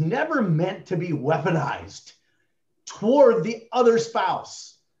scripture is never meant to be weaponized toward the other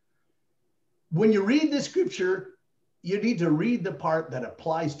spouse. When you read the scripture, you need to read the part that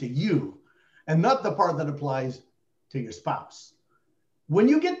applies to you and not the part that applies to your spouse. When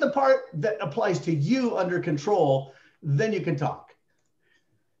you get the part that applies to you under control, then you can talk.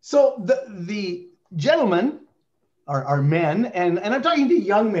 So the gentlemen are men, and I'm talking to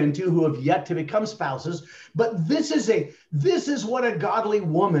young men too who have yet to become spouses, but this is what a godly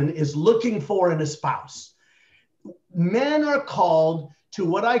woman is looking for in a spouse. Men are called to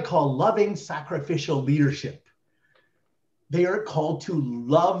what I call loving sacrificial leadership. They are called to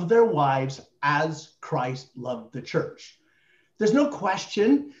love their wives as Christ loved the church. There's no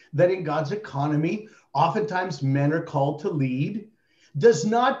question that in God's economy, oftentimes men are called to lead. Does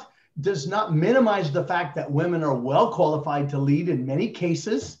not minimize the fact that women are well qualified to lead in many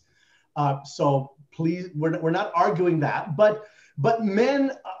cases. So please, we're not arguing that, but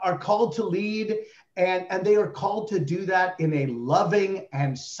men are called to lead, and they are called to do that in a loving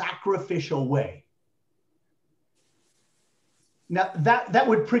and sacrificial way. Now, that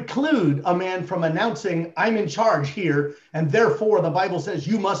would preclude a man from announcing, I'm in charge here, and therefore the Bible says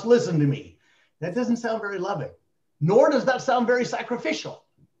you must listen to me. That doesn't sound very loving, nor does that sound very sacrificial.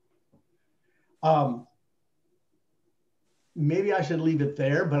 Maybe I should leave it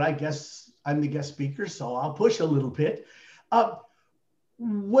there, but I guess I'm the guest speaker, so I'll push a little bit.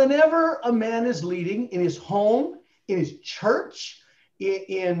 Whenever a man is leading in his home, in his church,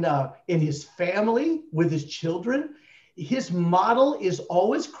 in his family, with his children, his model is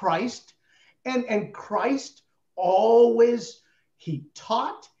always Christ, and Christ always, he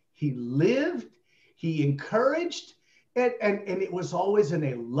taught, he lived, he encouraged, and it was always in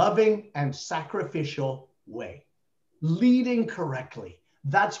a loving and sacrificial way, leading correctly.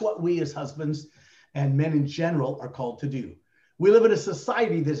 That's what we as husbands and men in general are called to do. We live in a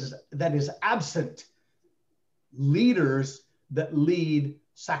society that is absent leaders that lead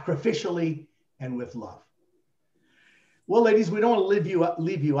sacrificially and with love. Well, ladies, we don't want to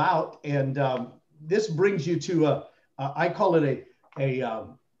leave you out, and this brings you to I call it a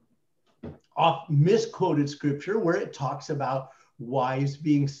misquoted scripture where it talks about wives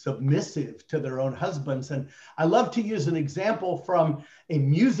being submissive to their own husbands. And I love to use an example from a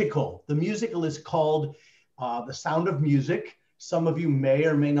musical. The musical is called The Sound of Music. Some of you may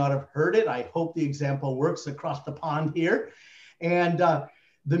or may not have heard it. I hope the example works across the pond here. And the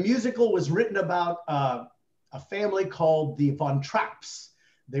musical was written about a family called the Von Trapps.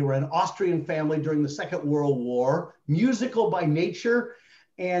 They were an Austrian family during the Second World War, musical by nature.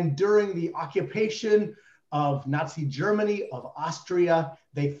 And during the occupation of Nazi Germany, of Austria,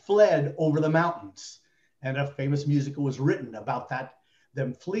 they fled over the mountains. And a famous musical was written about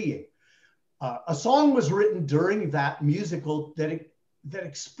them fleeing. A song was written during that musical that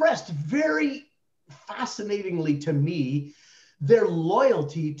expressed very fascinatingly to me their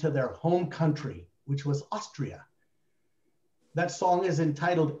loyalty to their home country, which was Austria. That song is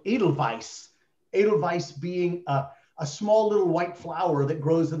entitled Edelweiss, Edelweiss being a small little white flower that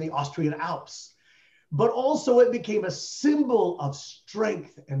grows in the Austrian Alps. But also it became a symbol of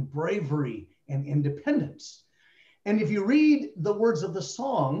strength and bravery and independence. And if you read the words of the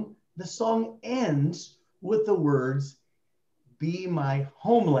song, the song ends with the words, "Be my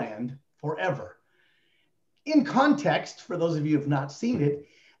homeland forever." In context, for those of you who have not seen it,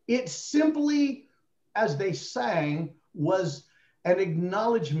 it simply, as they sang, was an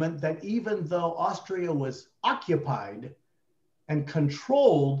acknowledgement that even though Austria was occupied and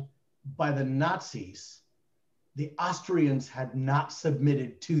controlled by the Nazis, the Austrians had not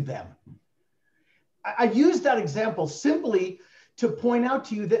submitted to them. I use that example simply to point out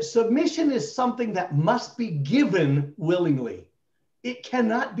to you that submission is something that must be given willingly. It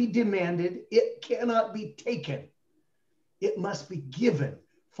cannot be demanded. It cannot be taken. It must be given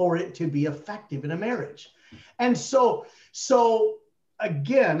for it to be effective in a marriage. And so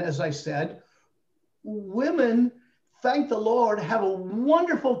again, as I said, women, thank the Lord, have a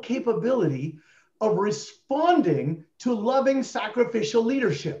wonderful capability of responding to loving sacrificial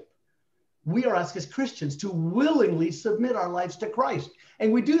leadership. We are asked as Christians to willingly submit our lives to Christ.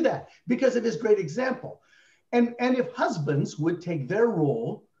 And we do that because of his great example. And if husbands would take their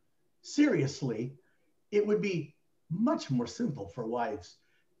role seriously, it would be much more simple for wives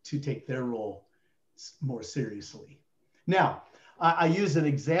to take their role more seriously. Now, I use an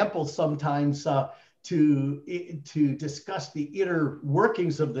example sometimes to discuss the inner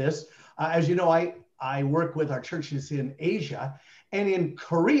workings of this. As you know, I work with our churches in Asia, and in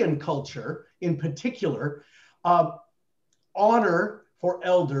Korean culture in particular, honor for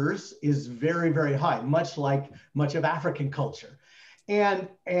elders is very, very high, much like much of African culture. And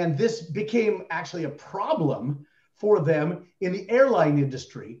this became actually a problem for them in the airline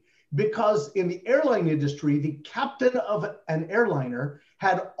industry, because in the airline industry, the captain of an airliner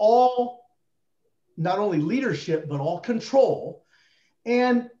had all, not only leadership, but all control.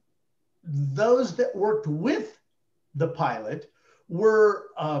 And those that worked with the pilot were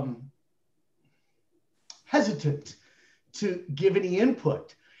hesitant to give any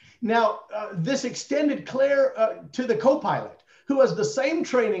input. Now, this extended clear to the co-pilot, who has the same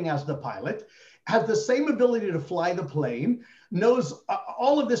training as the pilot, has the same ability to fly the plane, knows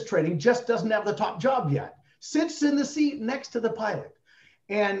all of this training, just doesn't have the top job yet, sits in the seat next to the pilot.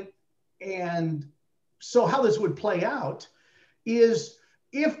 And so how this would play out is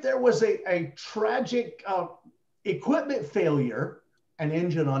if there was a tragic equipment failure, an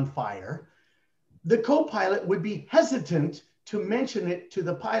engine on fire, the co-pilot would be hesitant to mention it to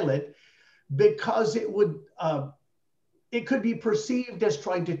the pilot because it could be perceived as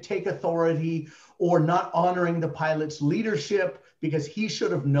trying to take authority or not honoring the pilot's leadership because he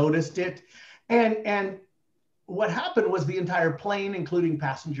should have noticed it. And what happened was the entire plane, including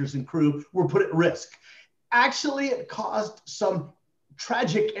passengers and crew, were put at risk. Actually, it caused some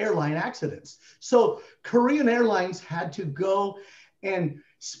tragic airline accidents. So Korean Airlines had to go and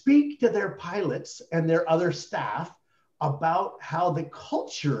speak to their pilots and their other staff about how the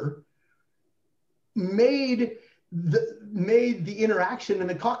culture made the interaction in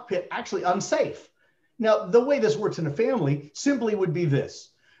the cockpit actually unsafe. Now, the way this works in a family simply would be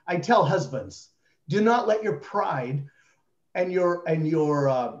this. I tell husbands, do not let your pride and your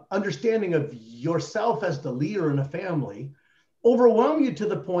understanding of yourself as the leader in a family overwhelm you to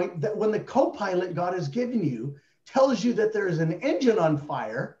the point that when the co-pilot God has given you tells you that there is an engine on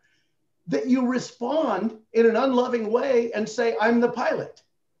fire, that you respond in an unloving way and say, I'm the pilot.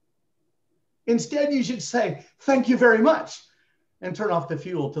 Instead, you should say, thank you very much, and turn off the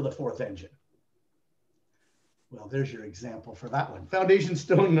fuel to the fourth engine. Well, there's your example for that one. Foundation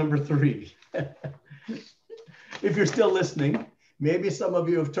stone number 3. If you're still listening, maybe some of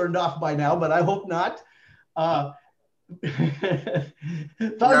you have turned off by now, but I hope not.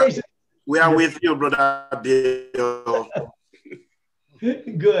 Foundation. We are with you, Brother Dale.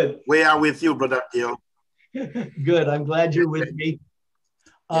 Good. We are with you, Brother Dale. Good. I'm glad you're with me.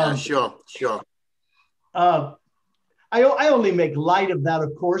 Yeah, sure. I only make light of that,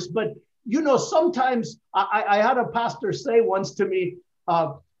 of course, but you know, sometimes I had a pastor say once to me,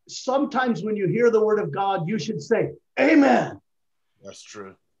 sometimes when you hear the word of God, you should say, amen. That's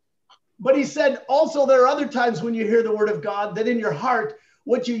true. But he said, also, there are other times when you hear the word of God that in your heart,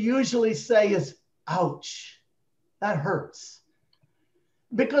 what you usually say is, ouch, that hurts.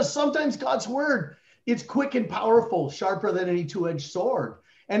 Because sometimes God's word, it's quick and powerful, sharper than any two-edged sword.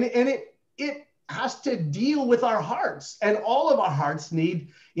 And it has to deal with our hearts, and all of our hearts need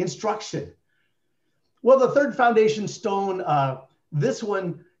instruction. Well, the third foundation stone, this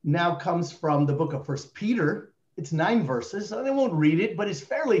one now comes from the book of 1 Peter. It's 9 verses, and I won't read it, but it's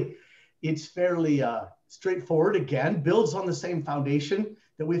fairly straightforward. Again, builds on the same foundation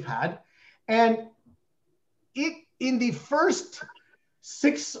that we've had. And in the first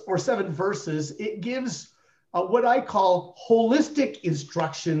 6 or 7 verses, it gives what I call holistic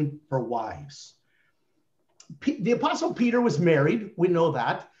instruction for wives. The Apostle Peter was married, we know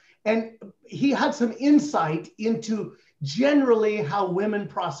that, and he had some insight into generally how women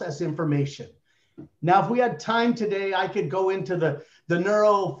process information. Now, if we had time today, I could go into the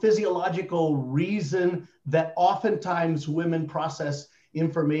neurophysiological reason that oftentimes women process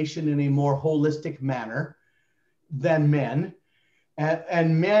information in a more holistic manner than men.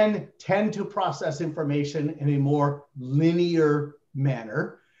 And men tend to process information in a more linear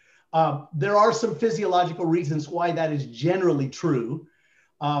manner. There are some physiological reasons why that is generally true.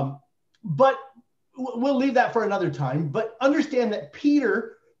 But we'll leave that for another time. But understand that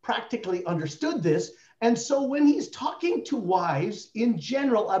Peter practically understood this. And so when he's talking to wives in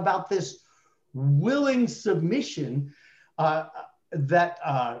general about this willing submission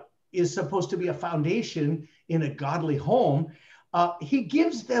that is supposed to be a foundation in a godly home, he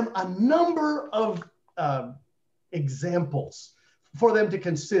gives them a number of examples for them to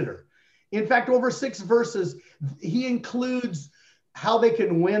consider. In fact, over 6 verses, he includes how they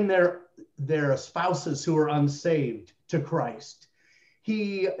can win their spouses who are unsaved to Christ.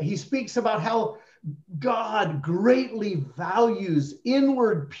 He speaks about how God greatly values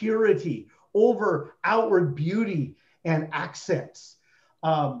inward purity over outward beauty and accents.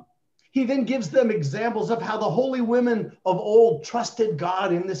 He then gives them examples of how the holy women of old trusted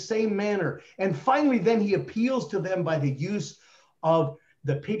God in the same manner. And finally, then he appeals to them by the use of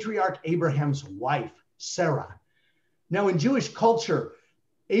the patriarch Abraham's wife, Sarah. Now, in Jewish culture,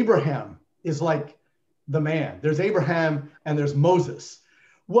 Abraham is like the man. There's Abraham and there's Moses.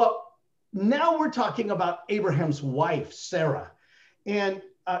 Well, now we're talking about Abraham's wife, Sarah. And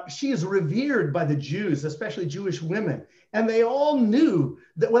she is revered by the Jews, especially Jewish women. And they all knew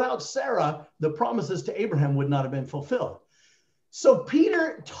that without Sarah, the promises to Abraham would not have been fulfilled. So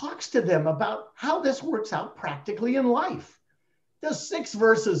Peter talks to them about how this works out practically in life. There's 6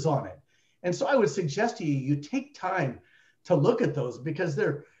 verses on it. And so I would suggest to you, you take time to look at those because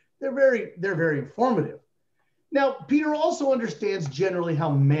they're very informative. Now, Peter also understands generally how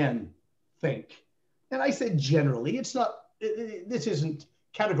men think. And I said generally, it's not, this isn't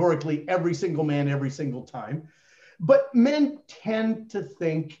categorically every single man every single time, but men tend to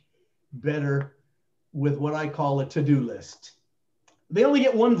think better with what I call a to-do list. They only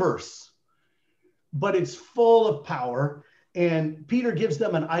get 1 verse, but it's full of power. And Peter gives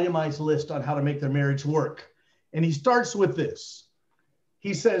them an itemized list on how to make their marriage work. And he starts with this.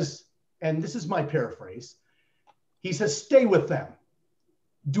 He says, and this is my paraphrase, he says, stay with them,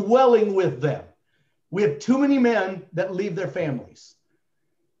 dwelling with them. We have too many men that leave their families.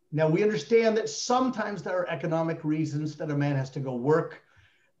 Now, we understand that sometimes there are economic reasons that a man has to go work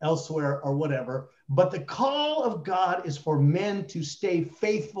elsewhere or whatever, but the call of God is for men to stay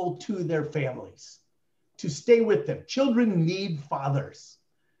faithful to their families, to stay with them. Children need fathers.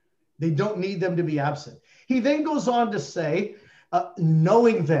 They don't need them to be absent. He then goes on to say,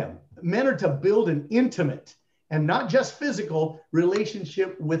 knowing them. Men are to build an intimate and not just physical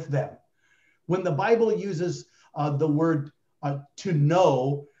relationship with them. When the Bible uses the word to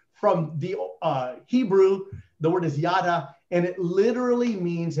know, from the Hebrew, the word is yada, and it literally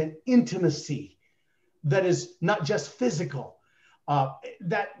means an intimacy that is not just physical.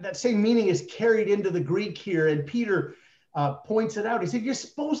 That same meaning is carried into the Greek here, and Peter points it out. He said, you're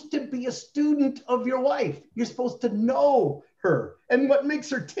supposed to be a student of your wife. You're supposed to know her and what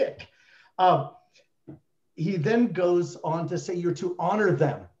makes her tick. He then goes on to say you're to honor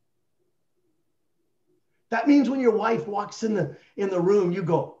them. That means when your wife walks in the room, you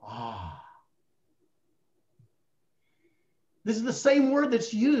go, ah. This is the same word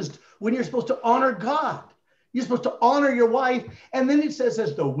that's used when you're supposed to honor God. You're supposed to honor your wife. And then it says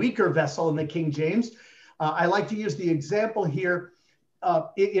as the weaker vessel in the King James. I like to use the example here.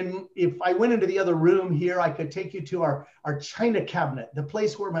 If I went into the other room here, I could take you to our china cabinet, the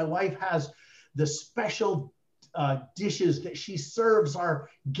place where my wife has the special dishes that she serves our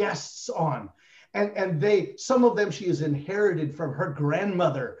guests on. And some of them she has inherited from her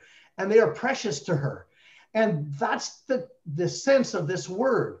grandmother, and they are precious to her. And that's the sense of this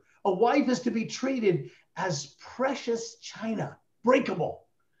word. A wife is to be treated as precious china, breakable,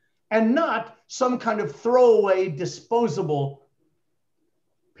 and not some kind of throwaway, disposable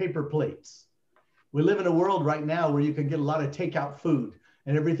paper plates. We live in a world right now where you can get a lot of takeout food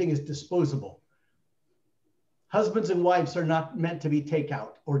and everything is disposable. Husbands and wives are not meant to be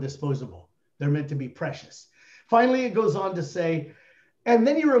takeout or disposable. They're meant to be precious. Finally, it goes on to say, and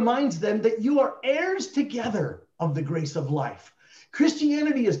then he reminds them that you are heirs together of the grace of life.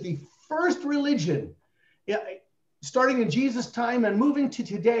 Christianity is the first religion, starting in Jesus' time and moving to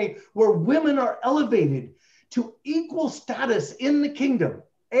today, where women are elevated to equal status in the kingdom,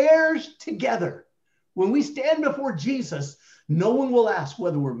 heirs together. When we stand before Jesus, no one will ask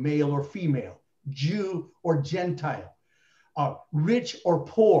whether we're male or female, Jew or Gentile, rich or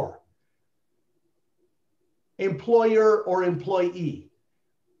poor, employer or employee.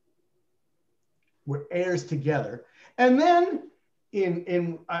 We're heirs together. And then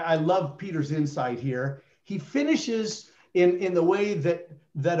I love Peter's insight here. He finishes in the way that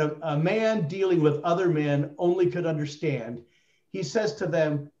a man dealing with other men only could understand. He says to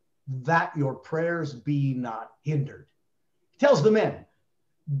them, that your prayers be not hindered. He tells the men,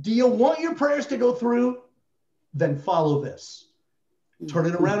 do you want your prayers to go through? Then follow this. Turn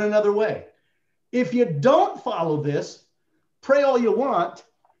it around another way. If you don't follow this, pray all you want,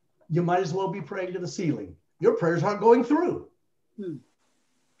 you might as well be praying to the ceiling. Your prayers aren't going through.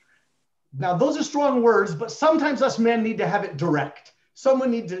 Now, those are strong words, but sometimes us men need to have it direct.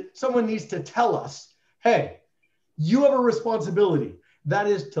 Someone needs to tell us, hey, you have a responsibility. That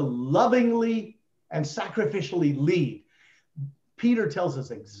is to lovingly and sacrificially lead. Peter tells us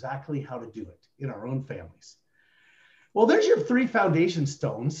exactly how to do it in our own families. Well, there's your 3 foundation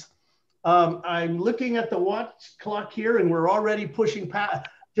stones. I'm looking at the watch clock here, and we're already pushing past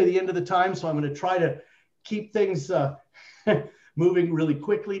to the end of the time, so I'm going to try to keep things moving really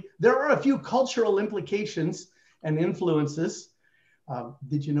quickly. There are a few cultural implications and influences.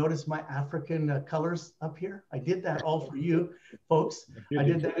 Did you notice my African colors up here? I did that all for you folks. I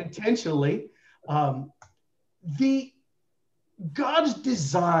did that intentionally. God's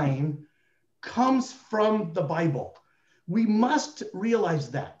design comes from the Bible. We must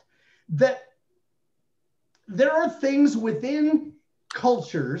realize that there are things within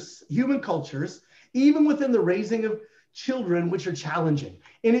cultures, human cultures, even within the raising of children, which are challenging.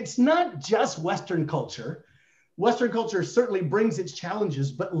 And it's not just Western culture. Western culture certainly brings its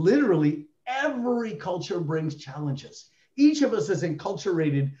challenges, but literally every culture brings challenges. Each of us is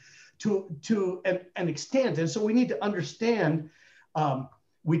enculturated to an extent. And so we need to understand,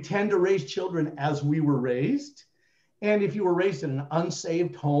 we tend to raise children as we were raised. And if you were raised in an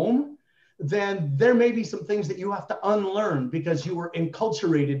unsaved home, then there may be some things that you have to unlearn because you were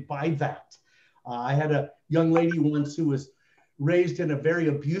enculturated by that. I had a young lady once who was raised in a very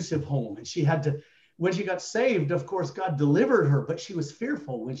abusive home, and she had to, when she got saved, of course, God delivered her, but she was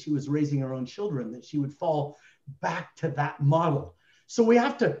fearful when she was raising her own children that she would fall back to that model. So we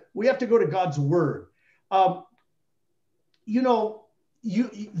have to go to God's word. You know,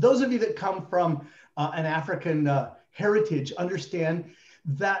 those of you that come from an African heritage understand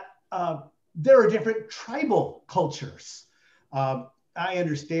that there are different tribal cultures. I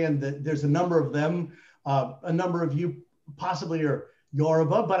understand that there's a number of them. A number of you possibly are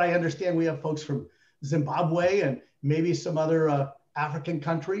Yoruba, but I understand we have folks from Zimbabwe and maybe some other African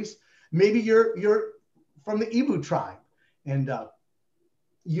countries. Maybe you're from the Igbo tribe. And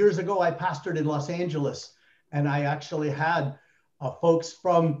years ago, I pastored in Los Angeles, and I actually had folks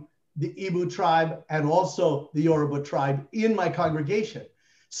from the Igbo tribe and also the Yoruba tribe in my congregation.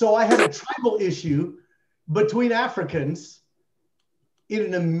 So I had a tribal issue between Africans in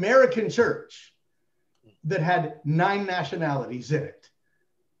an American church that had 9 nationalities in it.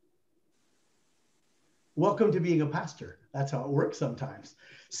 Welcome to being a pastor. That's how it works sometimes.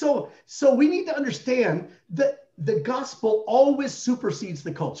 So we need to understand that the gospel always supersedes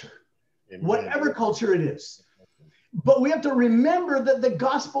the culture, whatever culture it is. But we have to remember that the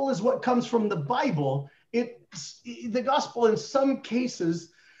gospel is what comes from the Bible. The gospel in some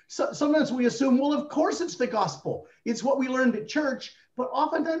cases, sometimes we assume, well, of course it's the gospel. It's what we learned at church, but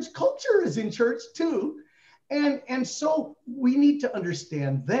oftentimes culture is in church too. And so we need to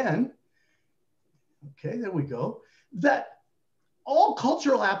understand then, okay, there we go, that all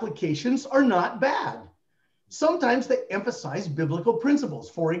cultural applications are not bad. Sometimes they emphasize biblical principles.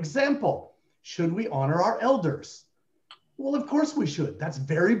 For example, should we honor our elders? Well, of course we should. That's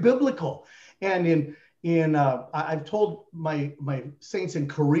very biblical. And I've told my saints in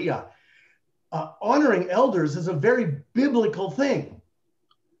Korea, honoring elders is a very biblical thing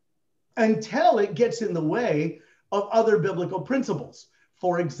until it gets in the way of other biblical principles.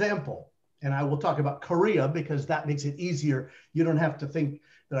 For example, and I will talk about Korea because that makes it easier. You don't have to think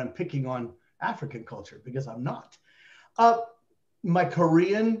that I'm picking on African culture because I'm not. My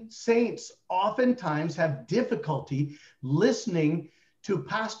Korean saints oftentimes have difficulty listening to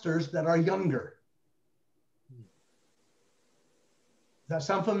pastors that are younger. Does that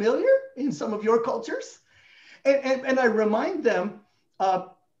sound familiar in some of your cultures? And I remind them,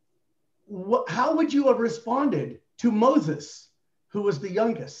 how would you have responded to Moses, who was the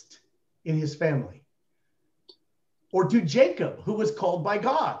youngest in his family? Or to Jacob, who was called by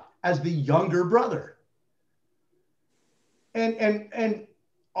God as the younger brother? And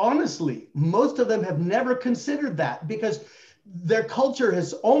honestly, most of them have never considered that because their culture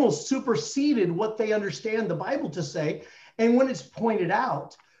has almost superseded what they understand the Bible to say. And when it's pointed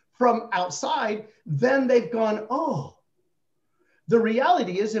out from outside, then they've gone, oh, the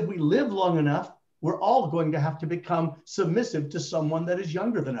reality is if we live long enough, we're all going to have to become submissive to someone that is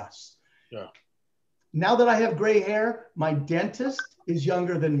younger than us. Yeah. Now that I have gray hair, my dentist is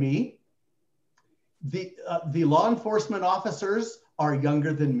younger than me. The law enforcement officers are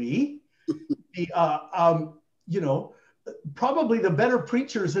younger than me. Probably the better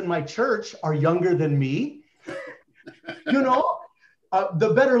preachers in my church are younger than me.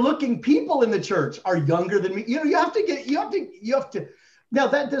 The better looking people in the church are younger than me. You have to. Now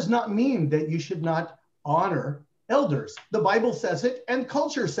that does not mean that you should not honor elders. The Bible says it and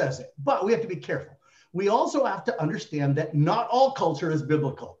culture says it, but we have to be careful. We also have to understand that not all culture is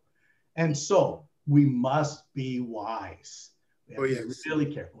biblical. And so we must be wise. We have to be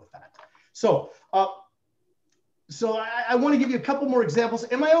really careful with that. So I want to give you a couple more examples.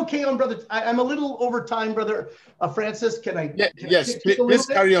 Am I okay on brother? I'm a little over time, brother Francis. Can I? Yes, please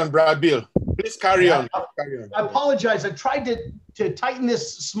carry on, Brother Bill. Please carry on. I apologize. I tried to tighten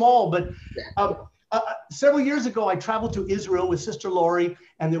this small, but several years ago, I traveled to Israel with Sister Lori,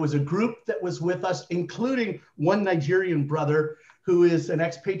 and there was a group that was with us, including one Nigerian brother who is an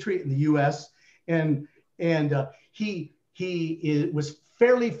expatriate in the U.S. And he was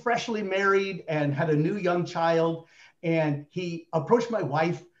fairly freshly married and had a new young child. And he approached my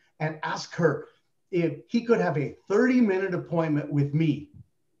wife and asked her if he could have a 30-minute appointment with me.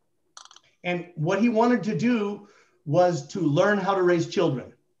 And what he wanted to do was to learn how to raise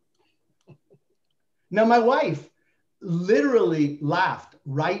children. Now, my wife literally laughed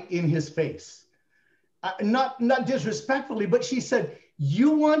right in his face. Not disrespectfully, but she said,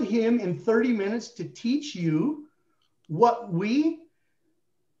 you want him in 30 minutes to teach you what we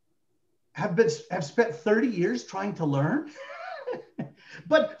have spent 30 years trying to learn?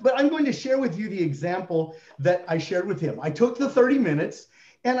 But I'm going to share with you the example that I shared with him. I took the 30 minutes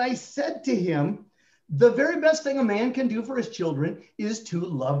and I said to him, the very best thing a man can do for his children is to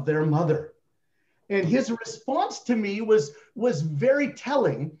love their mother. And his response to me was very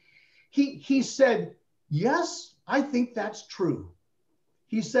telling. He said, yes, I think that's true.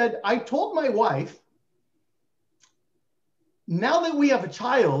 He said, I told my wife, now that we have a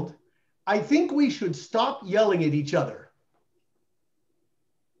child, I think we should stop yelling at each other.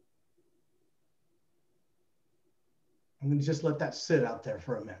 I'm going to just let that sit out there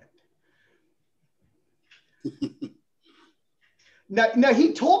for a minute. Now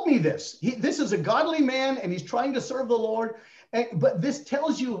he told me this. This is a godly man and he's trying to serve the Lord. But this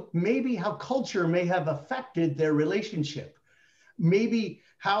tells you maybe how culture may have affected their relationship. Maybe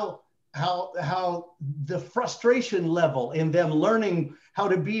how the frustration level in them learning how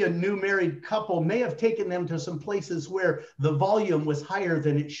to be a new married couple may have taken them to some places where the volume was higher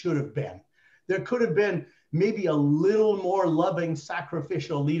than it should have been. There could have been maybe a little more loving,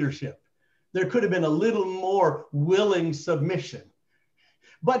 sacrificial leadership. There could have been a little more willing submission.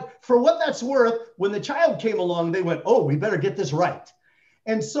 But for what that's worth, when the child came along, they went, oh, we better get this right.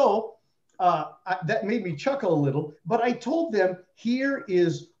 And so that made me chuckle a little, but I told them, here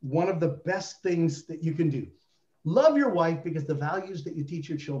is one of the best things that you can do. Love your wife because the values that you teach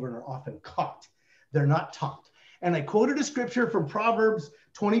your children are often caught. They're not taught. And I quoted a scripture from Proverbs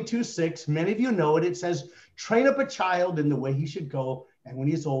 22:6. Many of you know it. It says, train up a child in the way he should go, and when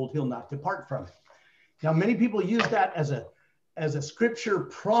he's old, he'll not depart from it. Now, many people use that as a scripture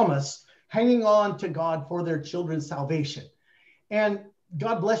promise, hanging on to God for their children's salvation. And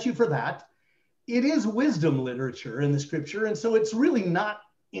God bless you for that. It is wisdom literature in the scripture. And so it's really not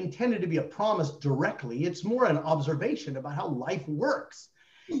intended to be a promise directly. It's more an observation about how life works.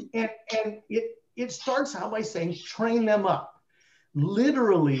 And it starts out by saying, train them up.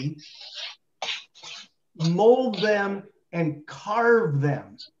 Literally mold them and carve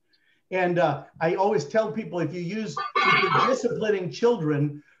them. And I always tell people, if you're disciplining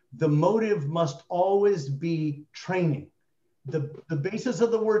children, the motive must always be training. The basis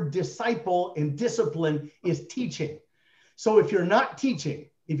of the word disciple and discipline is teaching. So if you're not teaching,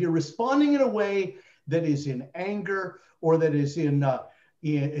 if you're responding in a way that is in anger or that is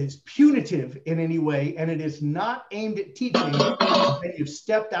is punitive in any way, and it is not aimed at teaching, then you've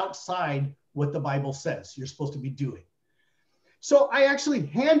stepped outside what the Bible says you're supposed to be doing. So I actually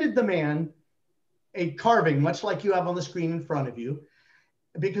handed the man a carving, much like you have on the screen in front of you,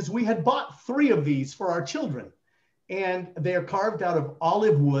 because we had bought 3 of these for our children. And they are carved out of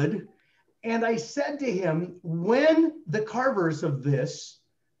olive wood. And I said to him, when the carvers of this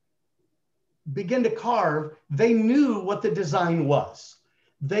begin to carve, they knew what the design was.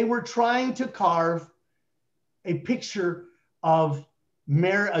 They were trying to carve a picture of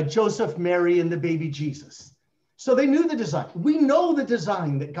Mary, Joseph, Mary, and the baby Jesus. So they knew the design. We know the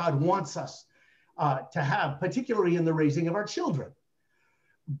design that God wants us to have, particularly in the raising of our children.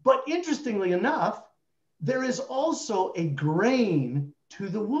 But interestingly enough, there is also a grain to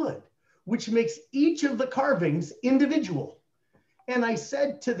the wood, which makes each of the carvings individual. And I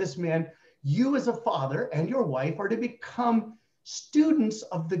said to this man, you as a father and your wife are to become students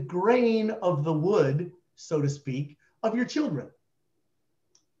of the grain of the wood, so to speak, of your children.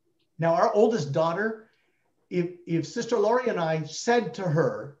 Now, our oldest daughter, if Sister Laurie and I said to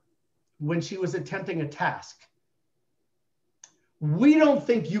her when she was attempting a task, we don't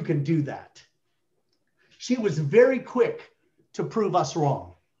think you can do that, she was very quick to prove us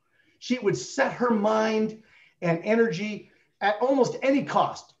wrong. She would set her mind and energy at almost any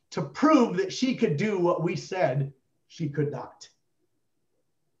cost to prove that she could do what we said she could not.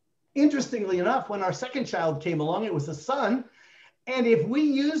 Interestingly enough, when our second child came along, it was a son. And if we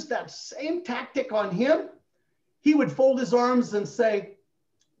used that same tactic on him, he would fold his arms and say,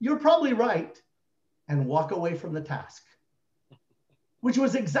 you're probably right, and walk away from the task, which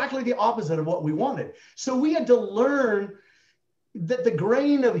was exactly the opposite of what we wanted. So we had to learn that the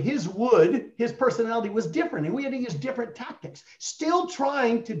grain of his wood, his personality was different, and we had to use different tactics, still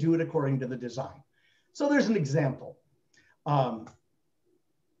trying to do it according to the design. So there's an example. A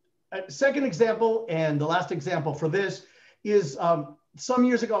second example, and the last example for this, is some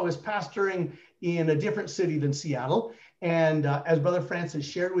years ago, I was pastoring in a different city than Seattle. And as Brother Francis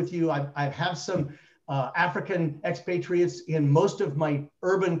shared with you, I have some African expatriates in most of my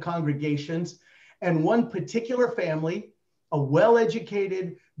urban congregations. And one particular family, a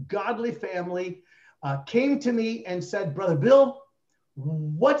well-educated, godly family, came to me and said, Brother Bill,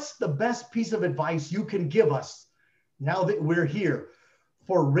 what's the best piece of advice you can give us now that we're here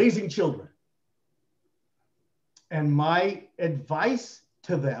for raising children? And my advice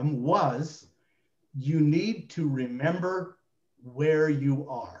to them was, you need to remember where you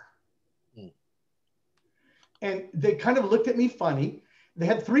are. And they kind of looked at me funny. They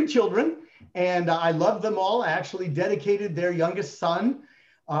had 3 children, and I loved them all. I actually dedicated their youngest son.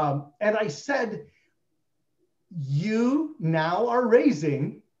 And I said, you now are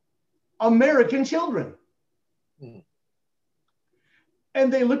raising American children.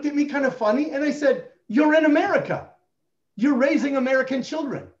 And they looked at me kind of funny, and I said, you're in America. You're raising American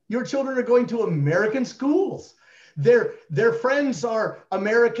children. Your children are going to American schools. Their friends are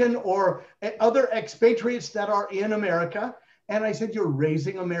American or other expatriates that are in America. And I said, you're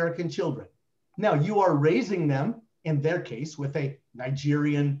raising American children. Now, you are raising them, in their case, with a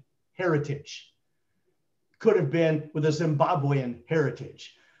Nigerian heritage. Could have been with a Zimbabwean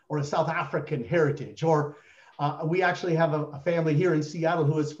heritage or a South African heritage. Or we actually have a family here in Seattle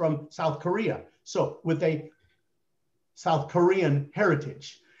who is from South Korea. So with a South Korean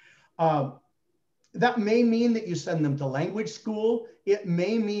heritage. That may mean that you send them to language school. It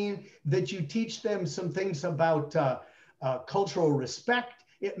may mean that you teach them some things about cultural respect.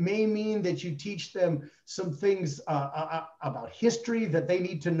 It may mean that you teach them some things about history that they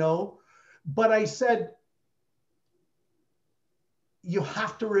need to know. But I said, you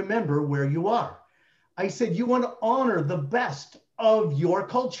have to remember where you are. I said, you want to honor the best of your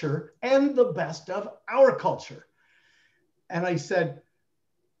culture and the best of our culture. And I said,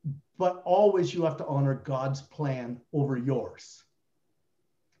 but always you have to honor God's plan over yours.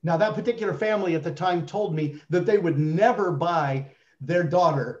 Now, that particular family at the time told me that they would never buy their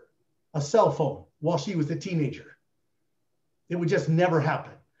daughter a cell phone while she was a teenager. It would just never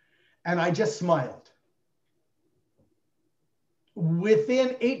happen. And I just smiled.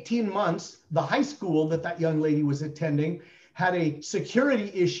 Within 18 months, the high school that young lady was attending had a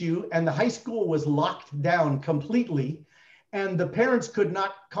security issue, and the high school was locked down completely. And the parents could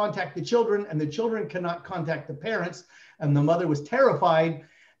not contact the children, and the children cannot contact the parents. And the mother was terrified.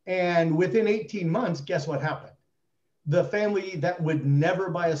 And within 18 months, guess what happened? The family that would never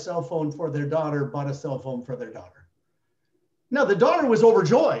buy a cell phone for their daughter bought a cell phone for their daughter. Now, the daughter was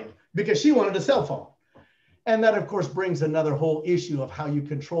overjoyed because she wanted a cell phone. And that, of course, brings another whole issue of how you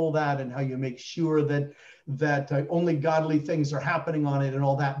control that and how you make sure that only godly things are happening on it and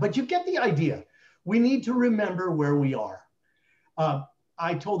all that. But you get the idea. We need to remember where we are.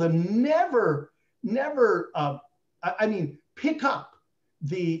 I told them pick up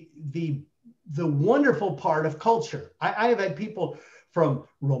the wonderful part of culture. I have had people from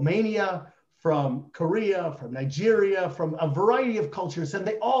Romania, from Korea, from Nigeria, from a variety of cultures, and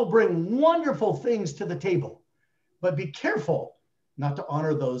they all bring wonderful things to the table. But be careful not to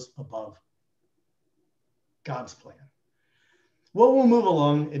honor those above God's plan. Well, we'll move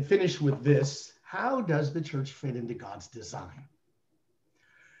along and finish with this. How does the church fit into God's design?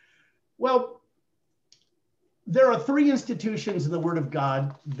 Well, there are three institutions in the Word of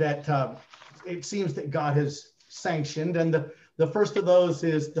God that it seems that God has sanctioned. And the first of those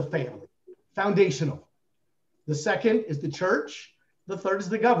is the family, foundational. The second is the church. The third is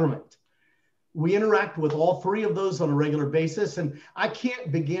the government. We interact with all three of those on a regular basis. And I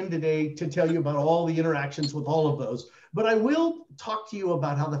can't begin today to tell you about all the interactions with all of those, but I will talk to you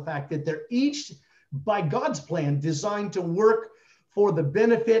about how the fact that they're each, by God's plan, designed to work for the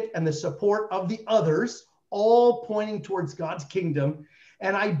benefit and the support of the others, all pointing towards God's kingdom.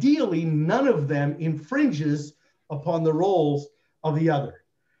 And ideally, none of them infringes upon the roles of the other.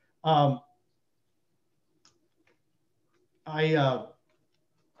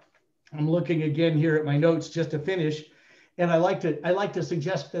 I'm looking again here at my notes just to finish, and I like to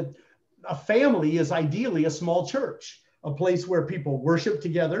suggest that a family is ideally a small church, a place where people worship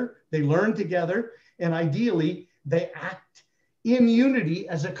together, they learn together, and ideally they act in unity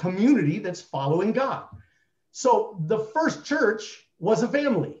as a community that's following God. So the first church was a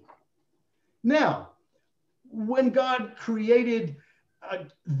family. Now, when God created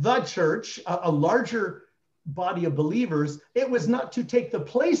the church, a larger body of believers, it was not to take the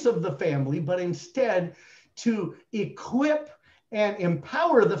place of the family, but instead to equip and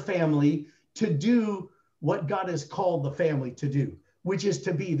empower the family to do what God has called the family to do, which is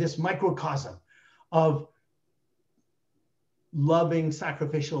to be this microcosm of loving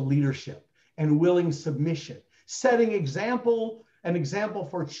sacrificial leadership and willing submission, setting an example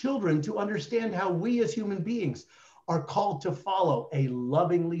for children to understand how we as human beings are called to follow a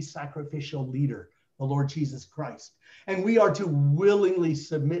lovingly sacrificial leader, the Lord Jesus Christ. And we are to willingly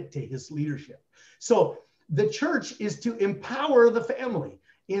submit to his leadership. So the church is to empower the family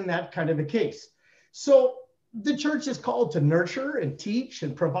in that kind of a case. So the church is called to nurture and teach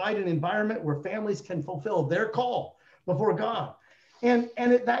and provide an environment where families can fulfill their call before God. And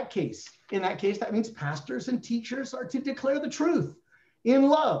in that case, that means pastors and teachers are to declare the truth in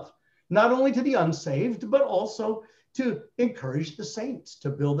love, not only to the unsaved, but also to encourage the saints to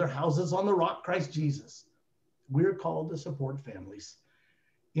build their houses on the rock, Christ Jesus. We're called to support families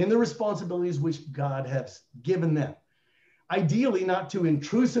in the responsibilities which God has given them. Ideally, not to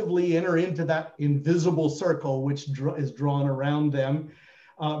intrusively enter into that invisible circle which is drawn around them,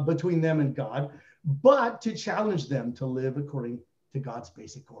 between them and God, but to challenge them to live according to God's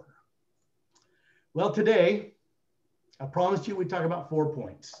basic order. Well, today, I promised you we'd talk about 4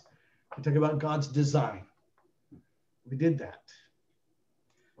 points. We talk about God's design. We did that.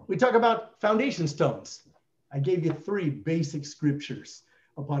 We talk about foundation stones. I gave you 3 basic scriptures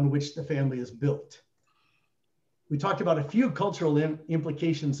upon which the family is built. We talked about a few cultural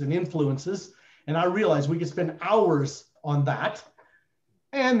implications and influences, and I realized we could spend hours on that.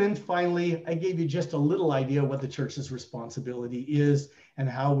 And then finally, I gave you just a little idea what the church's responsibility is and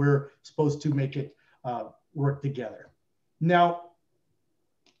how we're supposed to make it work together. Now,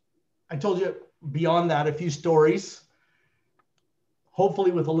 I told you beyond that, a few stories,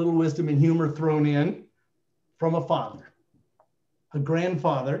 hopefully with a little wisdom and humor thrown in, from a father, a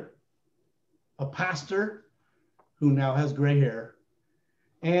grandfather, a pastor who now has gray hair,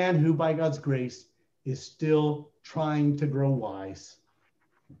 and who by God's grace is still trying to grow wise.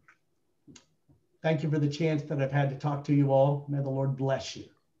 Thank you for the chance that I've had to talk to you all. May the Lord bless you.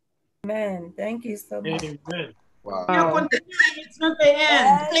 Amen. Thank you so much. Amen. Wow. It's not the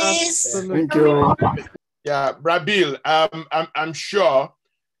end, please. Thank you. Yeah, Brabil, I'm sure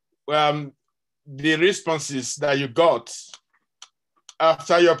the responses that you got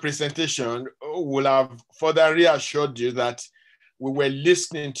after your presentation will have further reassured you that we were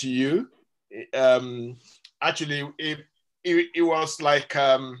listening to you. Actually, it was like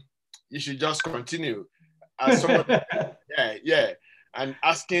you should just continue. As someone, yeah, and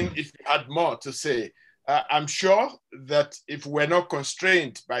asking if you had more to say. I'm sure that if we're not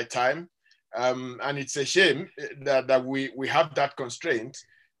constrained by time, and it's a shame that we have that constraint,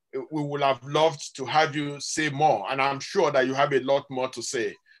 we would have loved to have you say more. And I'm sure that you have a lot more to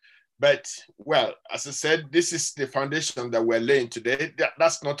say. But, well, as I said, this is the foundation that we're laying today.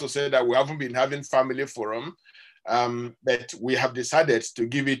 That's not to say that we haven't been having family forum, but we have decided to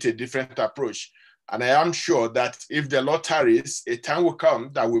give it a different approach. And I am sure that if the Lord tarries, a time will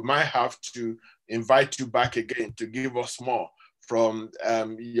come that we might have to invite you back again to give us more from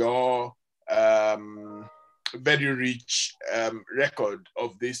your very rich record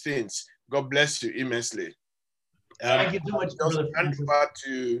of these things. God bless you immensely. Thank you so much, Brother Francis. Hand over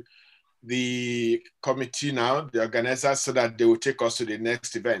to the committee now, the organizers, so that they will take us to the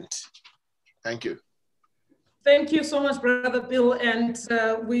next event. Thank you. Thank you so much, Brother Bill, and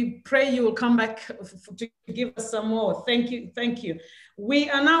we pray you will come back to give us some more. Thank you, thank you. We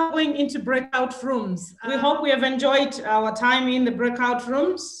are now going into breakout rooms. We hope we have enjoyed our time in the breakout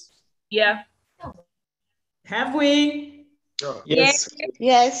rooms. Yeah. Have we? Yes.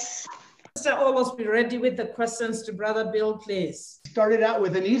 Yes. Sister, always be ready with the questions to Brother Bill, please. Started out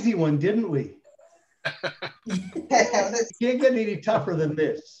with an easy one, didn't we? Can't get any tougher than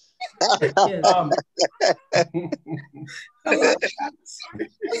this.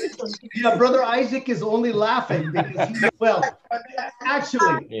 Yeah, Brother Isaac is only laughing because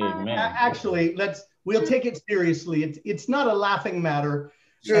actually, we'll take it seriously. It's not a laughing matter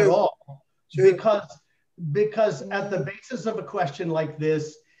at all, because at the basis of a question like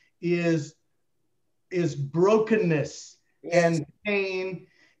this is brokenness and pain,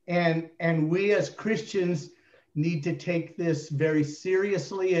 and we as Christians need to take this very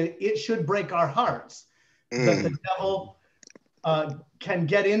seriously, and it should break our hearts that the devil can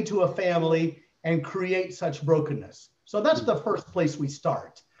get into a family and create such brokenness. So that's the first place we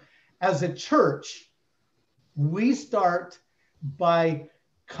start. As a church, we start by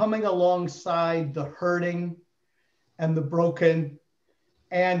coming alongside the hurting and the broken,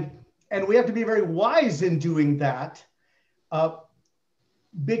 and we have to be very wise in doing that,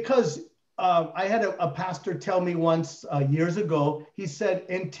 because I had a pastor tell me once years ago, he said,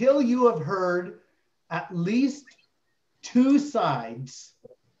 until you have heard at least two sides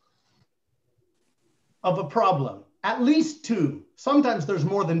of a problem, at least two, sometimes there's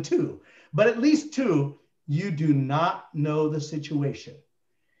more than two, but at least two, you do not know the situation.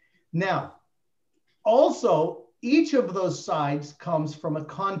 Now, also, each of those sides comes from a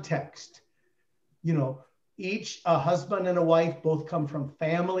context. You know, each a husband and a wife both come from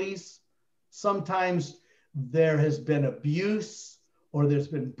families. Sometimes there has been abuse or there's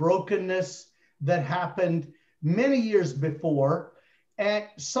been brokenness that happened many years before. And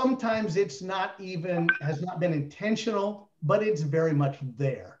sometimes has not been intentional, but it's very much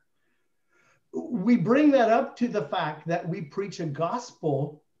there. We bring that up to the fact that we preach a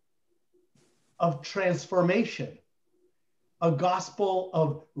gospel of transformation, a gospel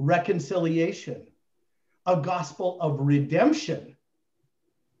of reconciliation, a gospel of redemption.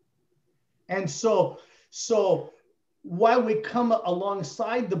 And so while we come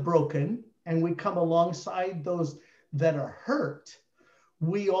alongside the broken and we come alongside those that are hurt,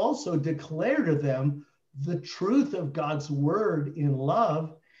 we also declare to them the truth of God's word in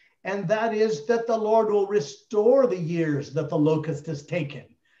love, and that is that the Lord will restore the years that the locust has taken.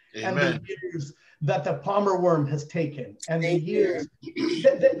 Amen. And the years that the palmer worm has taken, and the years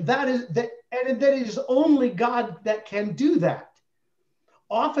that is only God that can do that.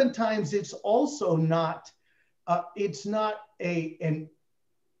 Oftentimes, it's also not.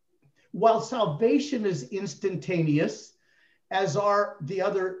 While salvation is instantaneous, as are the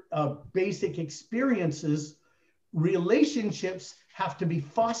other basic experiences, relationships have to be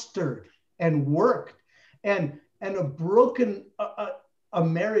fostered and worked, and a broken a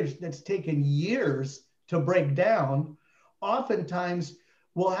marriage that's taken years to break down, oftentimes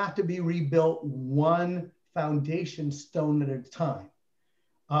will have to be rebuilt one foundation stone at a time.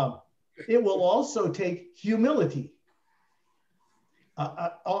 It will also take humility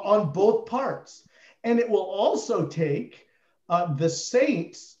on both parts. And it will also take the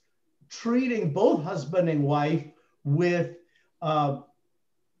saints treating both husband and wife with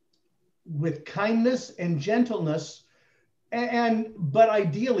kindness and gentleness, but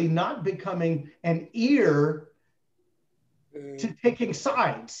ideally not becoming an ear to taking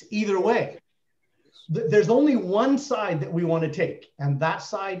sides either way. There's only one side that we want to take, and that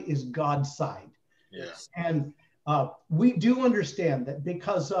side is God's side. Yes. And we do understand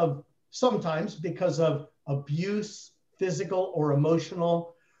that sometimes because of abuse, physical or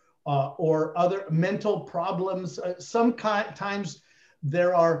emotional, or other mental problems, sometimes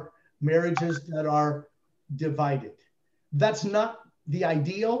there are marriages that are divided. That's not the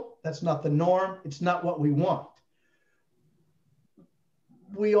ideal. That's not the norm. It's not what we want.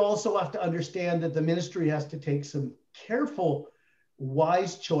 We also have to understand that the ministry has to take some careful,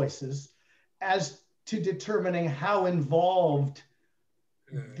 wise choices as to determining how involved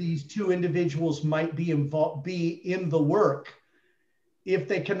these two individuals might be in the work if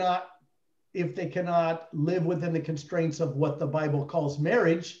they cannot live within the constraints of what the Bible calls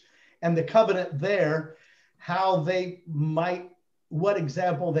marriage and the covenant there, what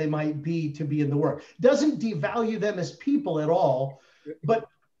example they might be to be in the work. Doesn't devalue them as people at all, but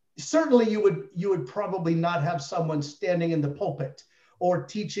certainly you would probably not have someone standing in the pulpit or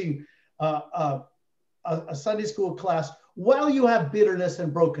teaching a Sunday school class while you have bitterness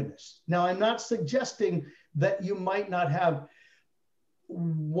and brokenness. Now, I'm not suggesting that you might not have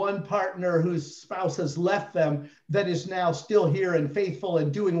one partner whose spouse has left them that is now still here and faithful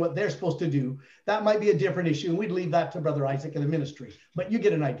and doing what they're supposed to do. That might be a different issue, and we'd leave that to Brother Isaac and the ministry. But you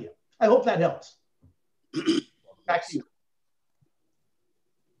get an idea. I hope that helps. Back to you.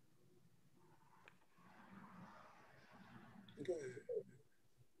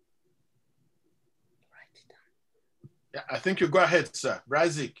 Yeah, I think you go ahead, sir.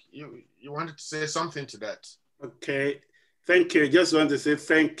 Isaac, you wanted to say something to that. Okay, thank you. Just want to say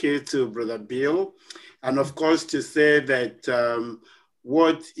thank you to Brother Bill. And of course, to say that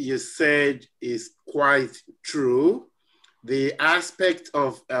what you said is quite true. The aspect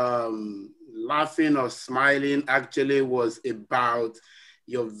of laughing or smiling actually was about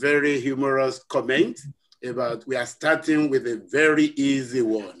your very humorous comment about we are starting with a very easy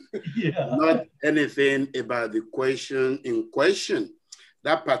one. Yeah. Not anything about the question in question.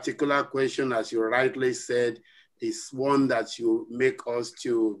 That particular question, as you rightly said, is one that you make us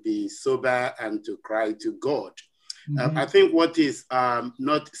to be sober and to cry to God. Mm-hmm. I think what is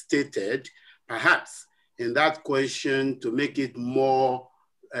not stated, perhaps, in that question to make it more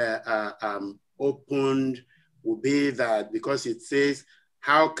opened would be that because it says,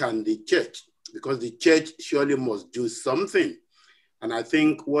 how can the church? Because the church surely must do something. And I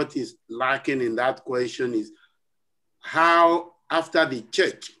think what is lacking in that question is how, after the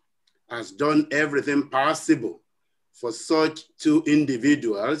church has done everything possible for such two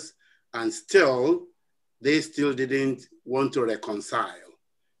individuals, and they still didn't want to reconcile.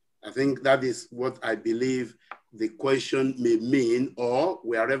 I think that is what I believe the question may mean, or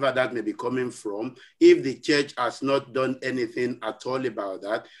wherever that may be coming from. If the church has not done anything at all about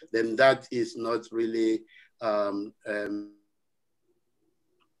that, then that is not really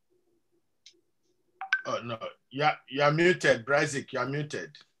Oh no, you're muted, Isaac, you're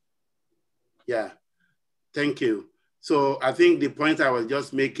muted. Yeah, thank you. So I think the point I was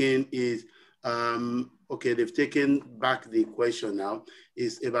just making is, okay, they've taken back the question now,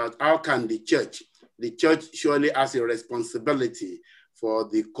 is about how can the church surely has a responsibility for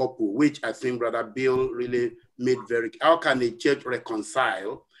the couple, which I think Brother Bill really made very, how can the church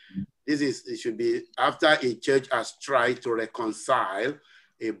reconcile? It should be after a church has tried to reconcile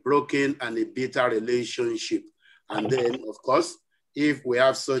a broken and a bitter relationship. And then, of course, if we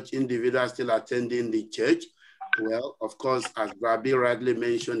have such individuals still attending the church, well, of course, as Brother Bill rightly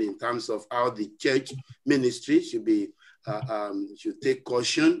mentioned, in terms of how the church ministry should be, should take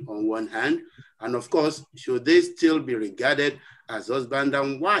caution on one hand, and of course, should they still be regarded as husband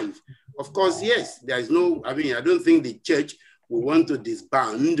and wife? Of course, yes, there is no, I mean, I don't think the church will want to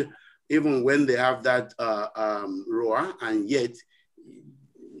disband even when they have that roar and yet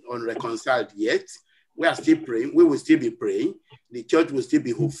unreconciled yet. We are still praying, we will still be praying, the church will still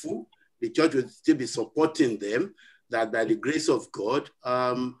be hopeful, the church will still be supporting them, that by the grace of God,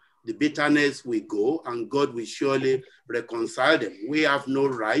 the bitterness will go and God will surely reconcile them. We have no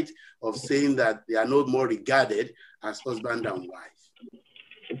right of saying that they are no more regarded as husband and wife.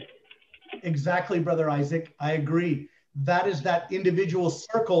 Exactly, Brother Isaac, I agree. That is that individual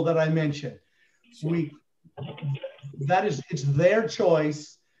circle that I mentioned. It's their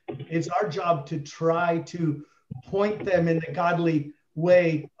choice. It's our job to try to point them in the godly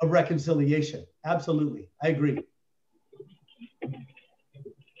way of reconciliation. Absolutely, I agree.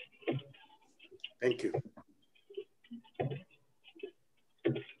 Thank you.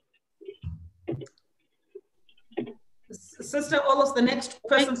 Sister Olos, the next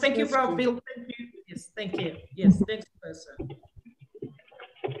person. Thank you, Brother Bill. Thank you. Yes, thank you. Yes, next person.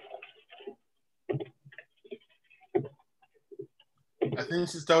 I think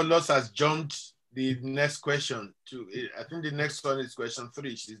Sister Olos has jumped the next question to, I think the next one is question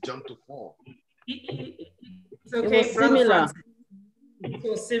 3. She's jumped to 4. It's okay, it was similar. It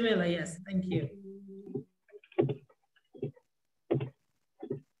was similar, yes, thank you.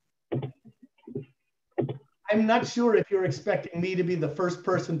 I'm not sure if you're expecting me to be the first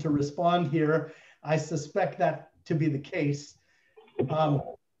person to respond here. I suspect that to be the case. I'm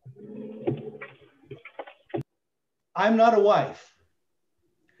not a wife.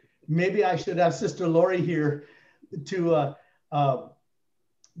 Maybe I should have Sister Lori here to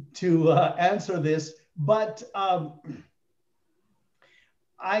answer this, but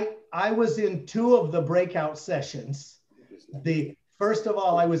I was in 2 of the breakout sessions. First of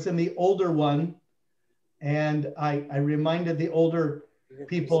all, I was in the older one, and I reminded the older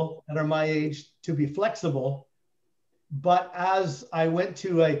people that are my age to be flexible. But as I went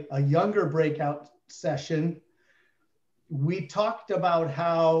to a younger breakout session, we talked about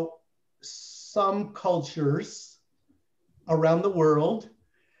how some cultures around the world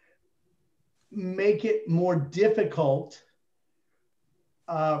make it more difficult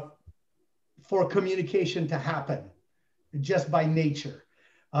for communication to happen just by nature.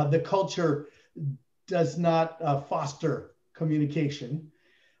 The culture does not foster communication.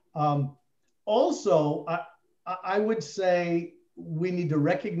 Also, I would say we need to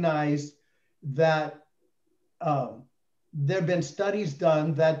recognize that there have been studies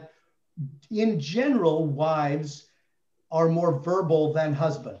done that in general, wives are more verbal than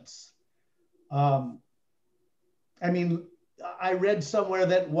husbands. I mean, I read somewhere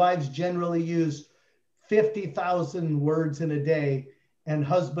that wives generally use 50,000 words in a day, and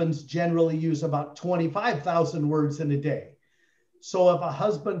husbands generally use about 25,000 words in a day. So if a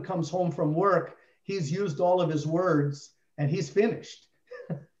husband comes home from work, he's used all of his words and he's finished.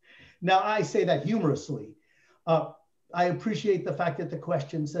 Now, I say that humorously. I appreciate the fact that the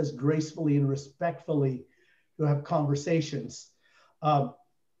question says gracefully and respectfully to have conversations.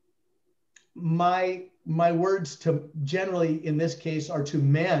 My words to generally in this case are to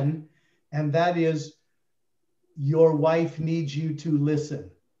men, and that is, your wife needs you to listen.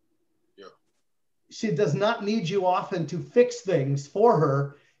 Yeah. She does not need you often to fix things for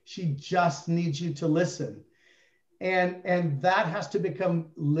her. She just needs you to listen. And that has to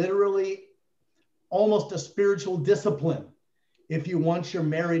become literally almost a spiritual discipline if you want your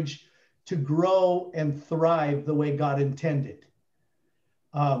marriage to grow and thrive the way God intended.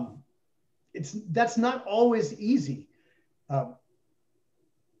 That's not always easy. I,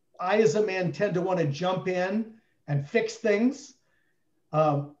 as a man, tend to want to jump in and fix things.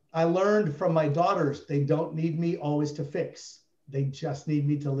 I learned from my daughters, they don't need me always to fix. They just need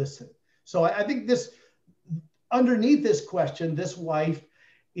me to listen. So I think this, underneath this question, this wife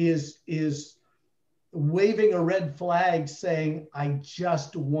is waving a red flag saying, I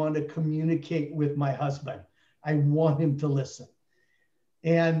just want to communicate with my husband. I want him to listen.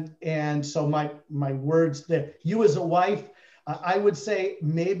 And so my words there, you as a wife, I would say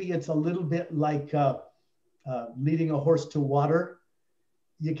maybe it's a little bit like leading a horse to water.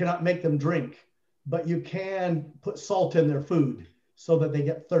 You cannot make them drink, but you can put salt in their food so that they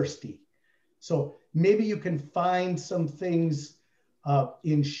get thirsty. So maybe you can find some things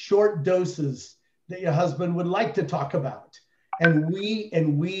in short doses that your husband would like to talk about, and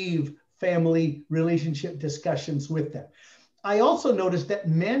weave family relationship discussions with them. I also noticed that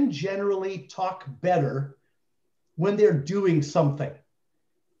men generally talk better when they're doing something.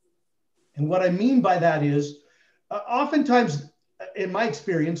 And what I mean by that is, oftentimes, in my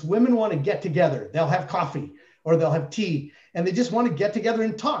experience, women want to get together. They'll have coffee or they'll have tea, and they just want to get together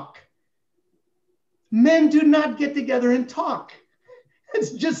and talk. Men do not get together and talk.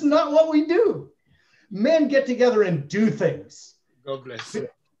 It's just not what we do. Men get together and do things. God bless you.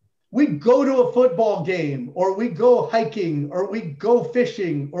 We go to a football game, or we go hiking, or we go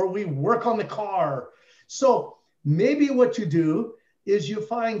fishing, or we work on the car. So maybe what you do is you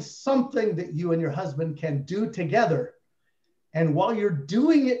find something that you and your husband can do together. And while you're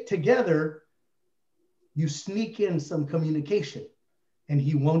doing it together, you sneak in some communication, and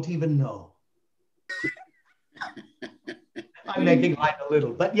he won't even know. I'm making light a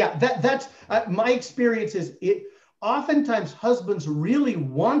little, but yeah, that's my experience is it. Oftentimes husbands really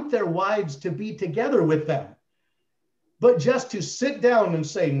want their wives to be together with them, but just to sit down and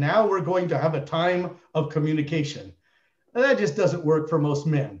say, now we're going to have a time of communication. That just doesn't work for most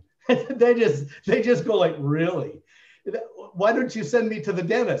men. they just go like, really? Why don't you send me to the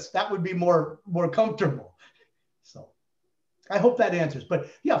dentist? That would be more comfortable. So I hope that answers,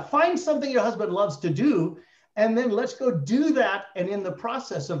 but yeah, find something your husband loves to do, and then let's go do that. And in the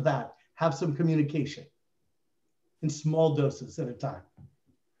process of that, have some communication in small doses at a time.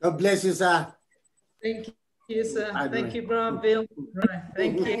 God bless you, sir. Thank you, sir. Thank you, Brother Bill. Right.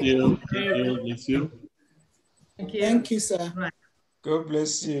 Thank you. God bless you. Thank you. Thank you, sir. Right. God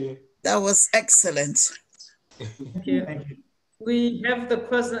bless you. That was excellent. Thank you. Thank you. We have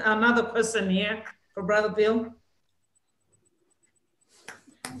another person here for Brother Bill.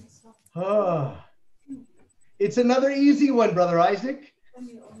 Oh, it's another easy one, Brother Isaac.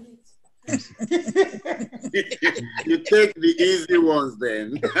 You take the easy ones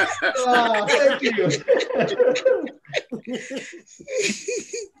then. Thank you.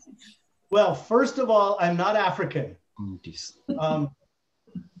 Well, first of all, I'm not African.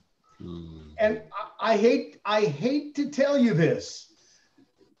 And I hate to tell you this,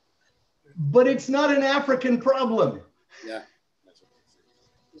 but it's not an African problem. Yeah.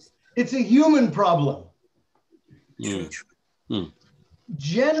 It's a human problem. Mm.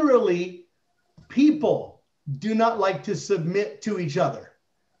 Generally, people do not like to submit to each other.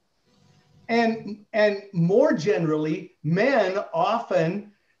 And more generally, men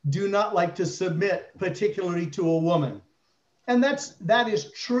often do not like to submit, particularly to a woman. And that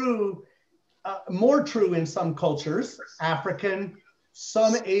is true, more true in some cultures, African,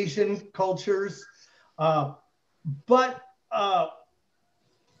 some Asian cultures, but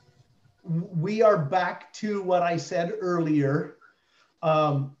we are back to what I said earlier.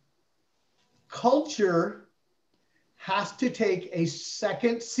 Culture has to take a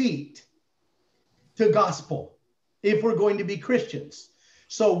second seat to gospel if we're going to be Christians.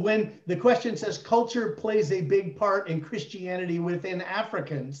 So when the question says culture plays a big part in Christianity within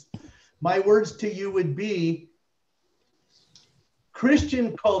Africans, my words to you would be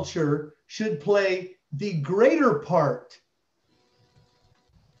Christian culture should play the greater part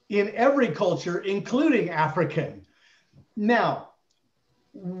in every culture, including African. Now,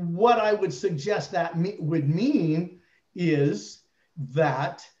 what I would suggest that would mean is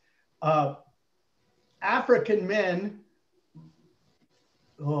that African men,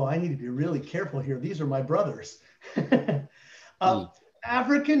 oh, I need to be really careful here. These are my brothers.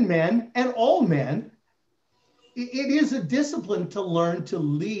 African men and all men, it is a discipline to learn to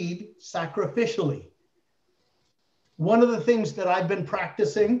lead sacrificially. One of the things that I've been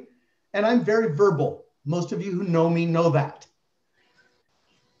practicing, and I'm very verbal, most of you who know me know that,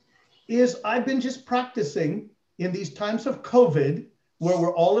 is I've been just practicing in these times of COVID where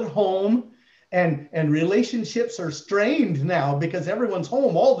we're all at home and relationships are strained now because everyone's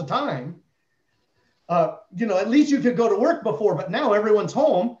home all the time. You know, at least you could go to work before, but now everyone's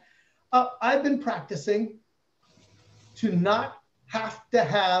home. I've been practicing to not have to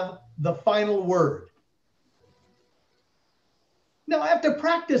have the final word. Now I have to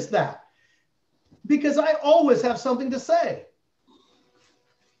practice that because I always have something to say.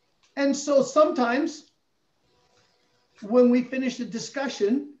 And so sometimes when we finish a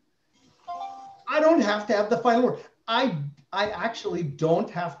discussion, I don't have to have the final word. I actually don't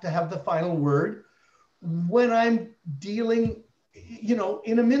have to have the final word when I'm dealing, you know,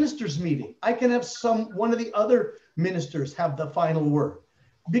 in a minister's meeting. I can have one of the other ministers have the final word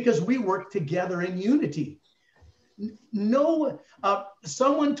because we work together in unity. No,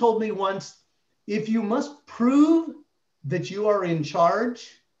 someone told me once, if you must prove that you are in charge,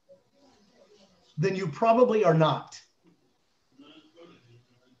 then you probably are not.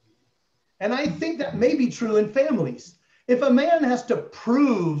 And I think that may be true in families. If a man has to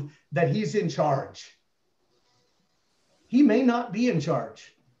prove that he's in charge, he may not be in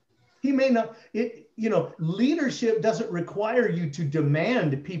charge. He may not, you know, leadership doesn't require you to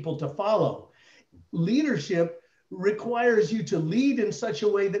demand people to follow. Leadership requires you to lead in such a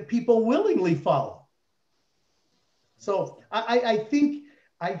way that people willingly follow. So I think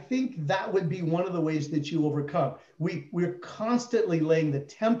that would be one of the ways that you overcome. We're constantly laying the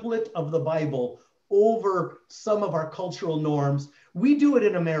template of the Bible over some of our cultural norms. We do it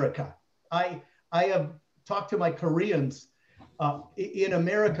in America. I have talked to my Koreans. In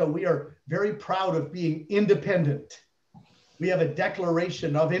America, we are very proud of being independent. We have a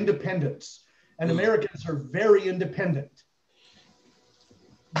Declaration of Independence, and Americans are very independent.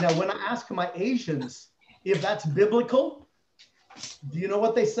 Now, when I ask my Asians if that's biblical, do you know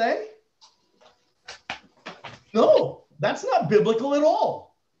what they say? No, that's not biblical at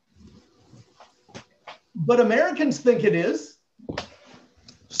all. But Americans think it is.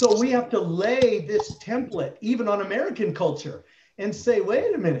 So we have to lay this template, even on American culture, and say,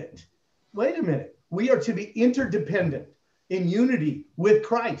 wait a minute. We are to be interdependent in unity with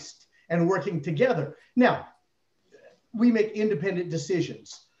Christ and working together. Now, we make independent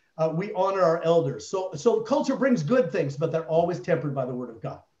decisions. We honor our elders. So culture brings good things, but they're always tempered by the word of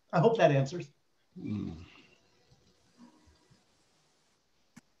God. I hope that answers.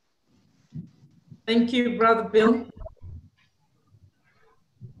 Thank you, Brother Bill.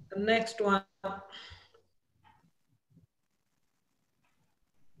 The next one.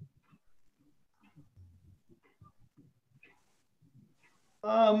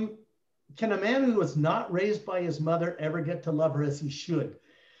 Can a man who was not raised by his mother ever get to love her as he should?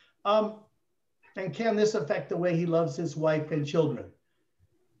 And can this affect the way he loves his wife and children?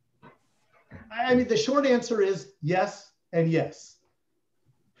 I mean, the short answer is yes and yes.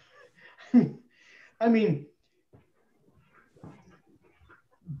 I mean,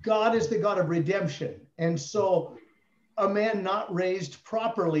 God is the God of redemption. And so a man not raised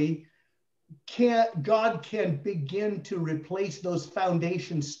properly, God can begin to replace those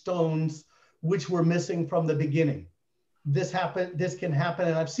foundation stones which were missing from the beginning. This can happen,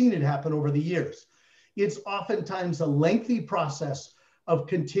 and I've seen it happen over the years. It's oftentimes a lengthy process of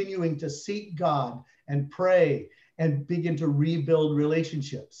continuing to seek God and pray and begin to rebuild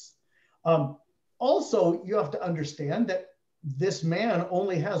relationships. Also, you have to understand that this man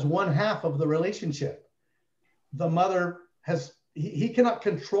only has one half of the relationship. The mother has, he cannot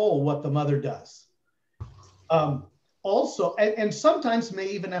control what the mother does. Also, and sometimes may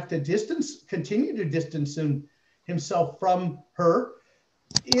even have to continue to distance himself from her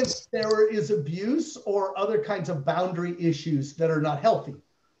if there is abuse or other kinds of boundary issues that are not healthy.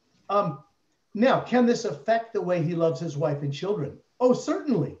 Now, can this affect the way he loves his wife and children? Oh,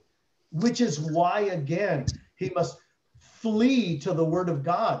 certainly, which is why, again, he must flee to the word of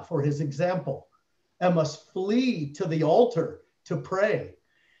God for his example, and must flee to the altar to pray,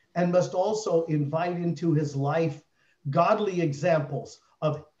 and must also invite into his life godly examples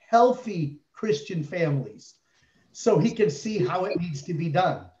of healthy Christian families so he can see how it needs to be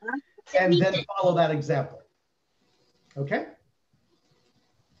done and then follow that example. Okay?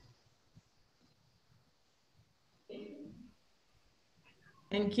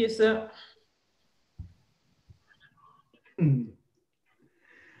 Thank you, sir.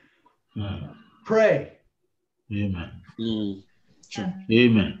 Pray. Amen.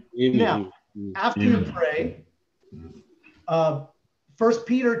 Amen. Now, after you pray, 1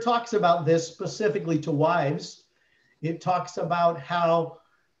 Peter talks about this specifically to wives. It talks about how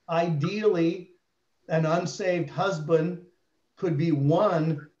ideally an unsaved husband could be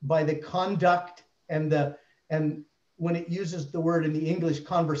won by the conduct and when it uses the word in the English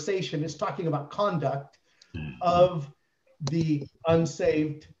conversation, it's talking about conduct of the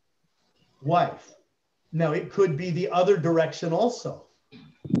unsaved wife. Now, it could be the other direction also.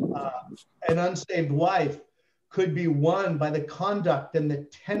 An unsaved wife could be won by the conduct and the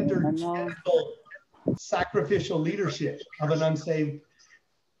tender, gentle, sacrificial leadership of an unsaved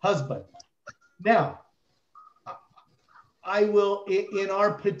husband. Now, I will, in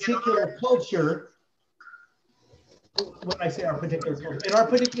our particular culture, when I say our particular culture,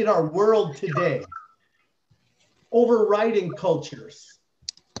 in our world today, overriding cultures,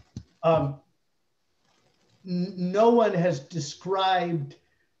 no one has described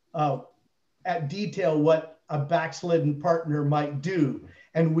at detail what a backslidden partner might do.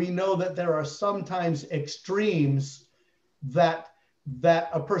 And we know that there are sometimes extremes that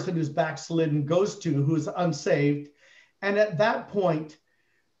a person who's backslidden goes to, who is unsaved. And at that point,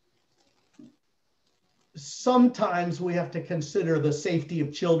 sometimes we have to consider the safety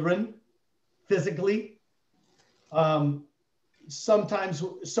of children physically. Sometimes,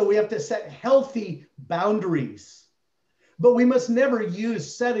 so we have to set healthy boundaries, but we must never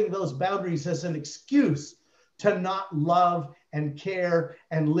use setting those boundaries as an excuse to not love and care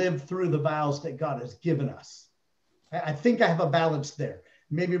and live through the vows that God has given us. I think I have a balance there.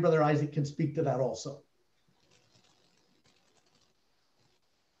 Maybe Brother Isaac can speak to that also.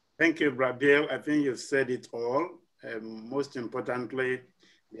 Thank you, Brother Bill. I think you've said it all. Most importantly,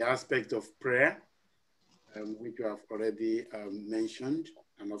 the aspect of prayer, which you have already mentioned.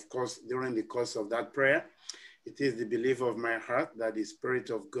 And of course, during the course of that prayer, it is the belief of my heart that the Spirit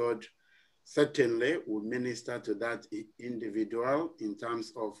of God certainly will minister to that individual in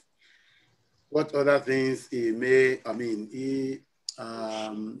terms of what other things he may, he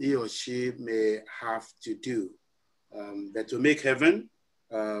or she may have to do. But to make heaven,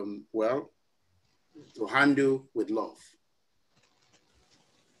 well, to handle with love.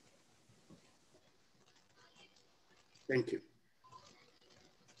 Thank you.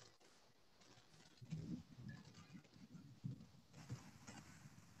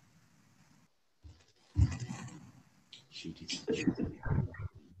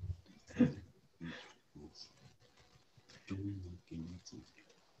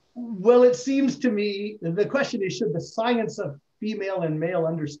 Well, it seems to me, the question is, should the science of female and male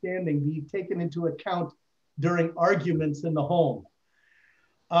understanding be taken into account during arguments in the home?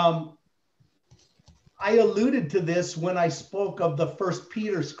 I alluded to this when I spoke of the 1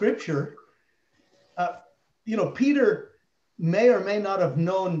 Peter scripture. Peter may or may not have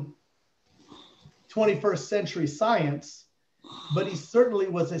known 21st century science, but he certainly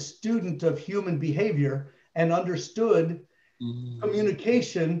was a student of human behavior and understood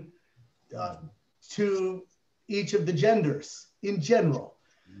communication to each of the genders in general.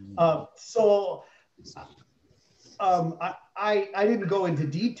 I didn't go into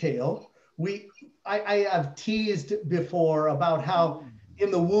detail. I have teased before about how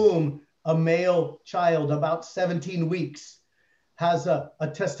in the womb, a male child about 17 weeks has a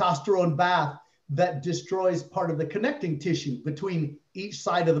testosterone bath that destroys part of the connecting tissue between each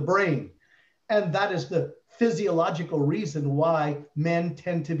side of the brain. And that is the physiological reason why men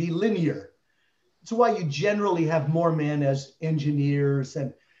tend to be linear. It's why you generally have more men as engineers.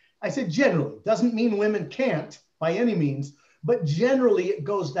 And I said generally, doesn't mean women can't by any means, but generally it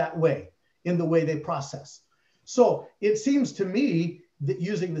goes that way in the way they process. So it seems to me that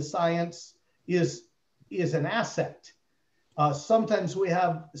using the science is an asset. Sometimes we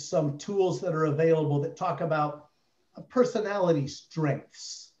have some tools that are available that talk about personality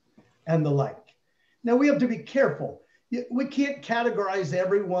strengths and the like. Now we have to be careful. We can't categorize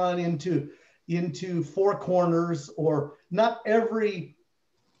everyone into four corners, or not every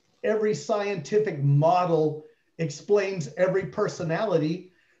scientific model explains every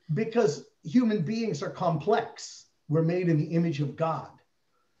personality, because human beings are complex. We're made in the image of God.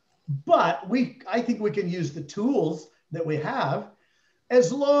 But I think we can use the tools that we have,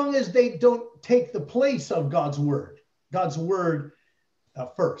 as long as they don't take the place of God's word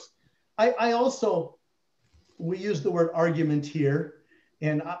first. I also, we use the word argument here,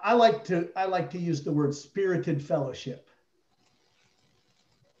 and I like to use the word spirited fellowship.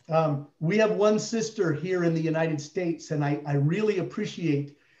 We have one sister here in the United States, and I really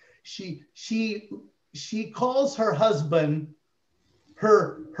appreciate, she calls her husband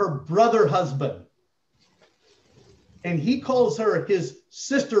her brother husband, and he calls her his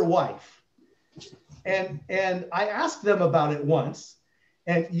sister wife. And I asked them about it once,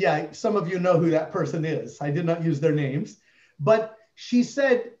 and yeah, some of you know who that person is. I did not use their names, but she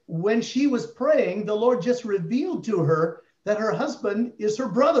said when she was praying, the Lord just revealed to her that her husband is her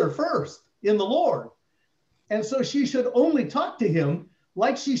brother first in the Lord. And so she should only talk to him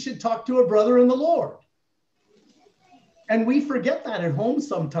like she should talk to a brother in the Lord. And we forget that at home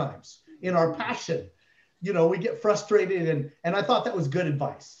sometimes in our passion. You know, we get frustrated, and I thought that was good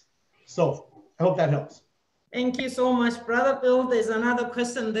advice. So I hope that helps. Thank you so much, Brother Bill. There's another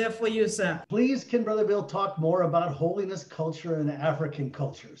question there for you, sir. Please, can Brother Bill talk more about holiness culture and African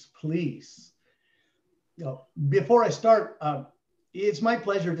cultures, please? You know, before I start, it's my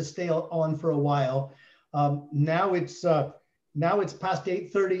pleasure to stay on for a while. Now it's past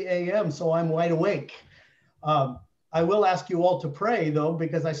 8:30 a.m., so I'm wide awake. I will ask you all to pray, though,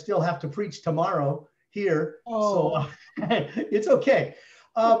 because I still have to preach tomorrow here. Oh. So it's okay.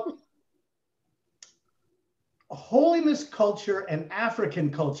 Holiness culture and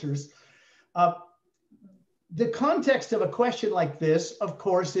African cultures. The context of a question like this, of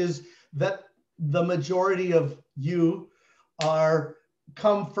course, is that the majority of you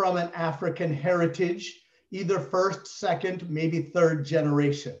come from an African heritage, either first, second, maybe third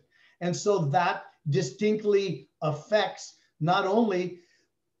generation. And so that distinctly affects not only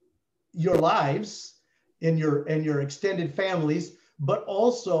your lives and your extended families, but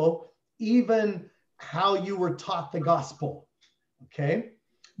also even how you were taught the gospel. Okay.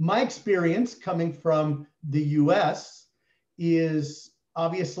 My experience coming from the US is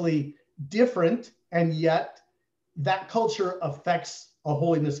obviously different, and yet that culture affects a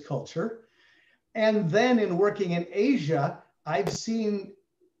holiness culture. And then in working in Asia, I've seen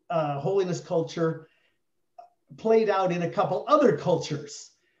holiness culture played out in a couple other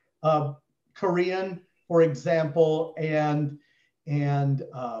cultures. Korean, for example, and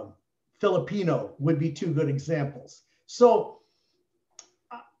Filipino would be two good examples. So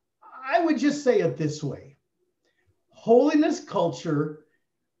I would just say it this way. Holiness culture,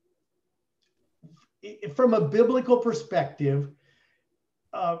 from a biblical perspective,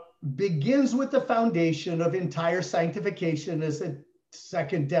 begins with the foundation of entire sanctification as a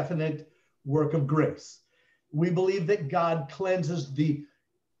second definite work of grace. We believe that God cleanses the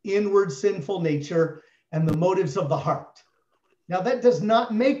inward sinful nature and the motives of the heart. Now, that does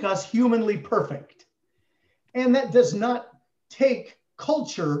not make us humanly perfect, and that does not take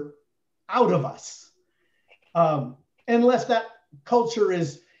culture out of us, unless that culture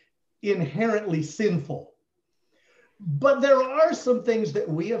is inherently sinful. But there are some things that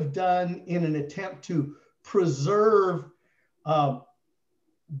we have done in an attempt to preserve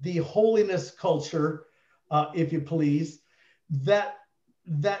the holiness culture, if you please, that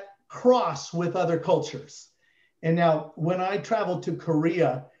cross with other cultures. And now, when I traveled to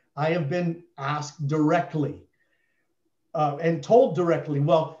Korea, I have been asked directly and told directly,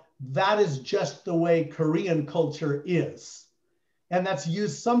 well, that is just the way Korean culture is. And that's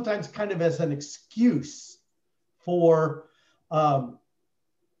used sometimes kind of as an excuse for,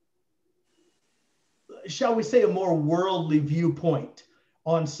 shall we say, a more worldly viewpoint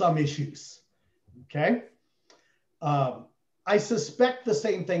on some issues, okay? I suspect the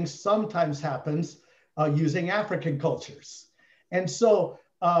same thing sometimes happens using African cultures. And so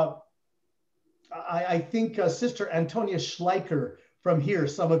I think Sister Antonia Schleicher from here,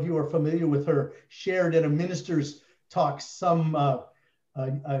 some of you are familiar with her, shared in a minister's talk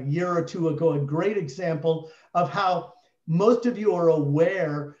a year or two ago, a great example of how most of you are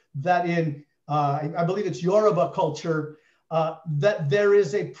aware that in, I believe it's Yoruba culture, that there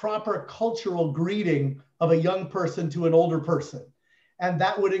is a proper cultural greeting of a young person to an older person. And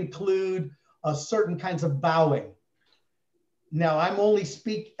that would include certain kinds of bowing. Now, I've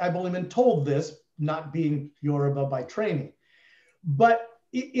only been told this, not being Yoruba by training. But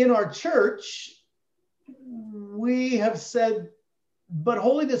in our church, we have said, but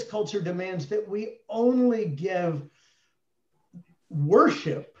holiness culture demands that we only give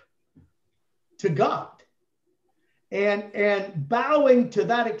worship to God. And bowing to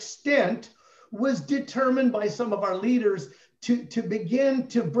that extent was determined by some of our leaders to begin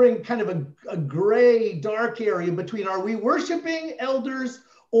to bring kind of a gray, dark area between, are we worshiping elders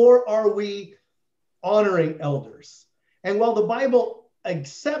or are we honoring elders? And while the Bible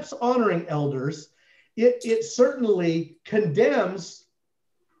accepts honoring elders, it certainly condemns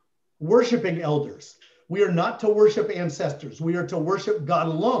worshiping elders. We are not to worship ancestors. We are to worship God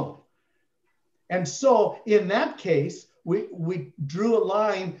alone. And so in that case, we drew a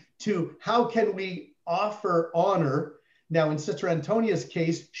line to how can we offer honor. Now in Sister Antonia's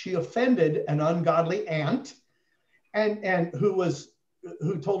case, she offended an ungodly aunt and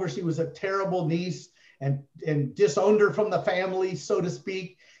who told her she was a terrible niece and disowned her from the family, so to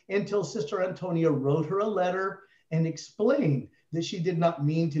speak, until Sister Antonia wrote her a letter and explained that she did not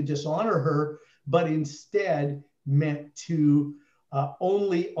mean to dishonor her, but instead meant to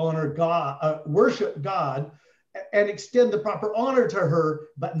only honor God, worship God, and extend the proper honor to her,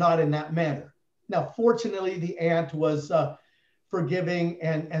 but not in that manner. Now, fortunately, the aunt was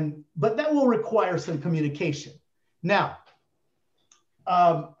forgiving, but that will require some communication. Now,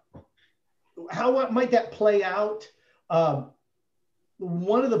 how might that play out?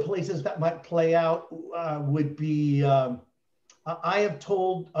 One of the places that might play out would be, I have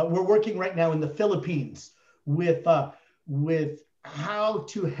told, we're working right now in the Philippines with how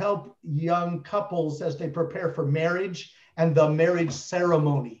to help young couples as they prepare for marriage and the marriage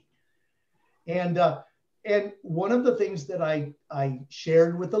ceremony. And one of the things that I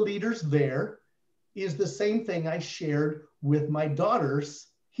shared with the leaders there is the same thing I shared with my daughters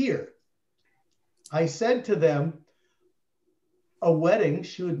here. I said to them, a wedding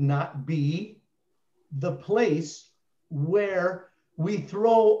should not be the place where we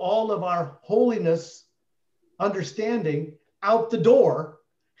throw all of our holiness understanding out the door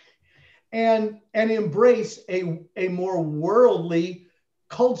and embrace a more worldly,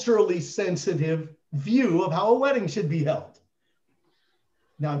 culturally sensitive view of how a wedding should be held.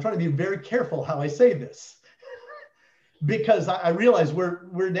 Now, I'm trying to be very careful how I say this because I realize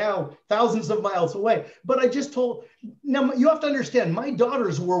we're now thousands of miles away. But I just told, now you have to understand, my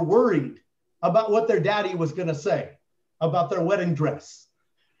daughters were worried about what their daddy was going to say about their wedding dress,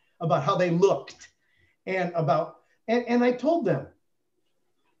 about how they looked, and I told them,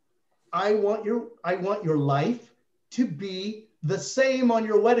 I want your life to be the same on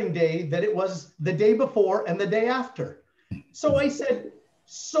your wedding day that it was the day before and the day after. So I said,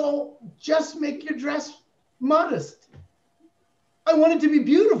 so just make your dress modest. I want it to be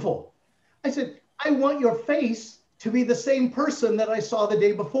beautiful. I said, I want your face to be the same person that I saw the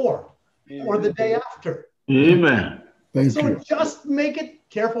day before or the day after. Amen. Thank you. Just make it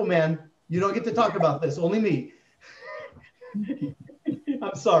careful, man. You don't get to talk about this, only me.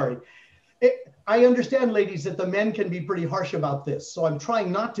 I'm sorry. I understand, ladies, that the men can be pretty harsh about this, so I'm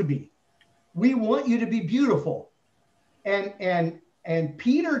trying not to be. We want you to be beautiful. And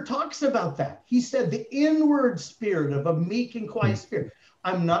Peter talks about that. He said the inward spirit of a meek and quiet spirit.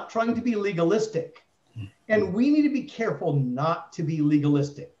 I'm not trying to be legalistic. And we need to be careful not to be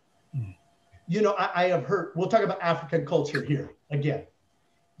legalistic. You know, I have heard, we'll talk about African culture here again.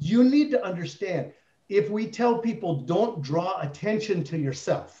 You need to understand, if we tell people don't draw attention to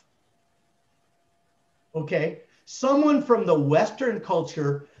yourself, okay? Someone from the Western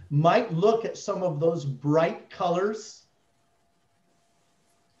culture might look at some of those bright colors,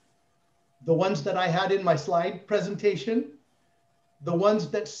 the ones that I had in my slide presentation, the ones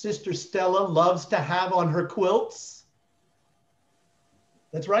that Sister Stella loves to have on her quilts.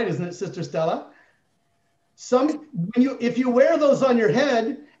 That's right, isn't it, Sister Stella? If you wear those on your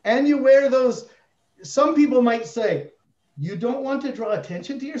head and you wear those, some people might say, you don't want to draw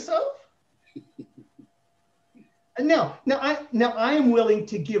attention to yourself? And now I am willing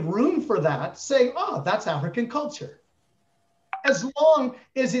to give room for that, saying, oh, that's African culture. As long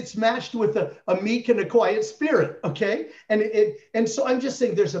as it's matched with a meek and a quiet spirit, okay? And so I'm just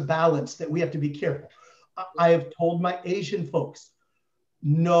saying there's a balance that we have to be careful. I have told my Asian folks,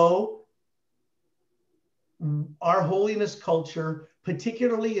 no, our holiness culture,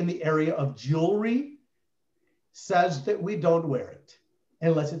 particularly in the area of jewelry, says that we don't wear it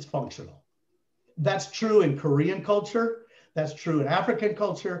unless it's functional. That's true in Korean culture. That's true in African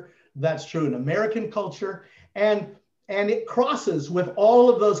culture. That's true in American culture, and it crosses with all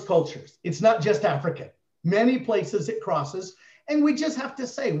of those cultures. It's not just African. Many places it crosses, and we just have to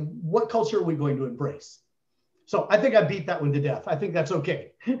say, what culture are we going to embrace? So I think I beat that one to death. I think that's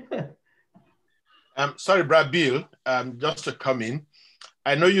okay. Sorry, Brad Bill, just to come in.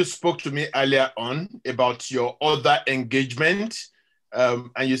 I know you spoke to me earlier on about your other engagement, and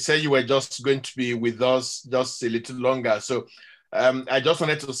you said you were just going to be with us just a little longer. So I just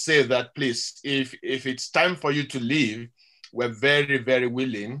wanted to say that, please, if it's time for you to leave, we're very, very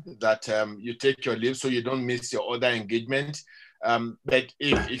willing that you take your leave so you don't miss your other engagement. But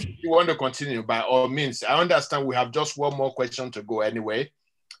if you want to continue, by all means, I understand we have just one more question to go anyway.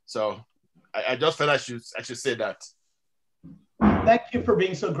 So I just felt I should say that. Thank you for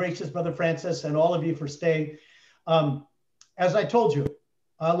being so gracious, Brother Francis, and all of you for staying. As I told you,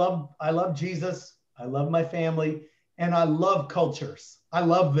 I love Jesus. I love my family, and I love cultures. I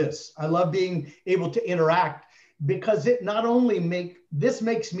love this. I love being able to interact, because it not only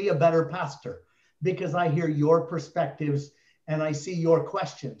makes me a better pastor, because I hear your perspectives and I see your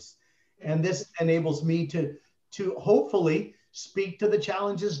questions, and this enables me to hopefully speak to the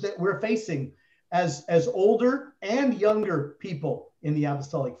challenges that we're facing as older and younger people in the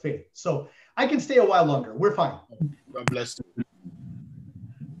apostolic faith. So I can stay a while longer. We're fine. God bless you.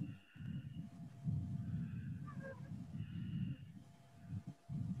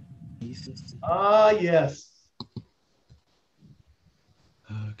 Yes.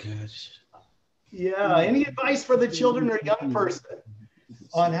 Oh, gosh. Yeah. Any advice for the children or young person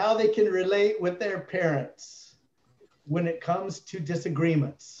on how they can relate with their parents when it comes to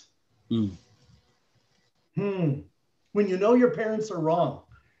disagreements? When you know your parents are wrong.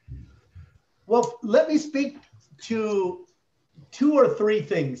 Well, let me speak to 2 or 3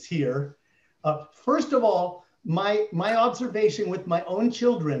 things here. First of all, my observation with my own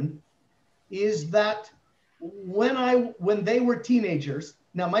children is that when they were teenagers,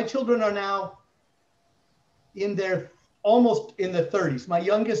 now my children are now almost in their 30s. My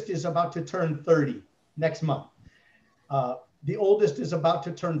youngest is about to turn 30 next month. The oldest is about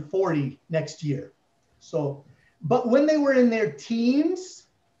to turn 40 next year. So, but when they were in their teens,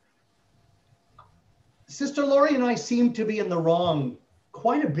 Sister Lori and I seemed to be in the wrong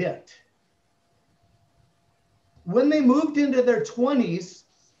quite a bit. When they moved into their 20s,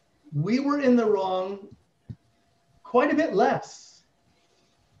 we were in the wrong quite a bit less.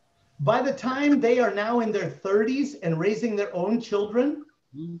 By the time they are now in their 30s and raising their own children,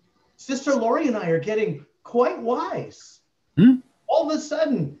 Sister Lori and I are getting quite wise. All of a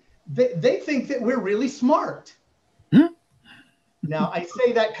sudden, they think that we're really smart. Now, I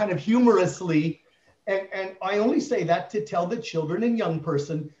say that kind of humorously, and I only say that to tell the children and young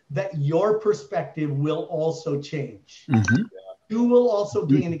person that your perspective will also change. You will also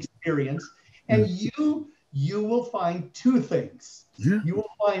gain experience, and you will find 2 things. You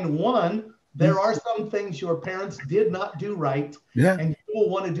will find, 1, there are some things your parents did not do right, and you will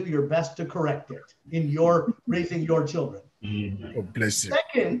want to do your best to correct it in your raising your children. Oh, bless you.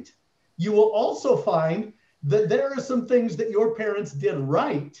 Second, you will also find that there are some things that your parents did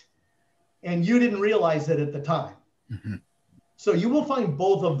right, and you didn't realize it at the time. So you will find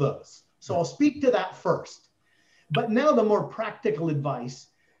both of those. So I'll speak to that first. But now the more practical advice: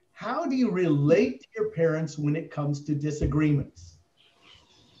 how do you relate to your parents when it comes to disagreements?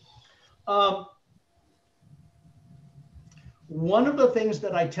 One of the things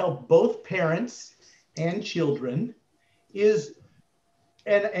that I tell both parents and children is,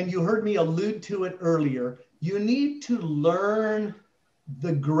 and you heard me allude to it earlier, you need to learn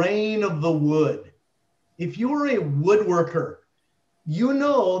the grain of the wood. If you are a woodworker, you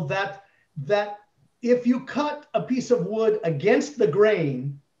know that if you cut a piece of wood against the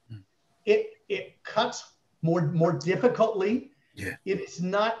grain, it cuts more difficultly. It is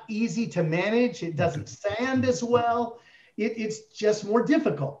not easy to manage. It doesn't sand as well. It's just more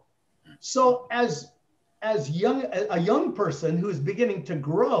difficult. So as a young person who is beginning to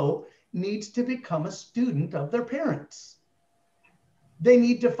grow needs to become a student of their parents. They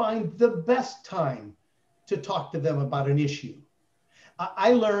need to find the best time to talk to them about an issue.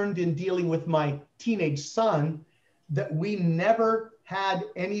 I learned in dealing with my teenage son that we never had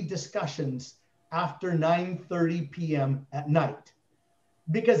any discussions after 9:30 p.m. at night,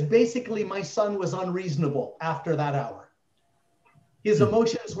 because basically my son was unreasonable after that hour. His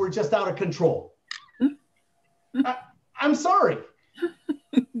emotions were just out of control. I'm sorry.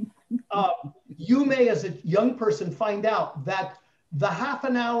 You may, as a young person, find out that the half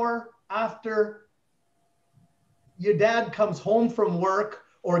an hour after your dad comes home from work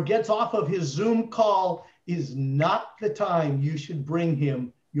or gets off of his Zoom call is not the time you should bring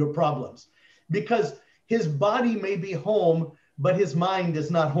him your problems, because his body may be home, but his mind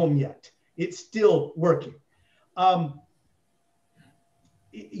is not home yet. It's still working.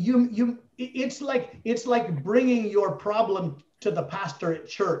 It's like bringing your problem to the pastor at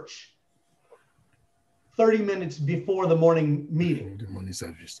church 30 minutes before the morning meeting.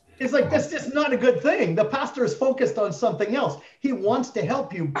 It's like, that's just not a good thing. The pastor is focused on something else. He wants to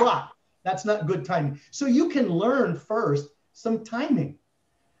help you, but that's not good timing. So you can learn first some timing.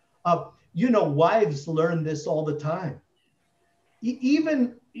 Wives learn this all the time.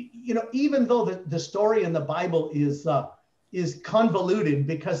 Even though the story in the Bible is convoluted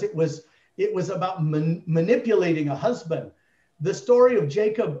because it was about manipulating a husband, the story of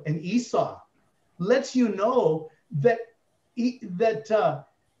Jacob and Esau lets you know that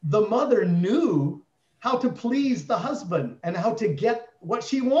the mother knew how to please the husband and how to get what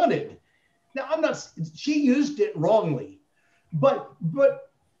she wanted. Now, she used it wrongly, but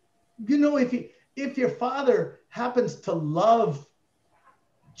if your father happens to love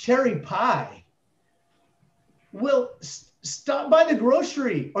cherry pie, well, stop by the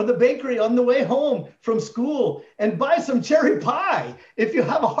grocery or the bakery on the way home from school and buy some cherry pie if you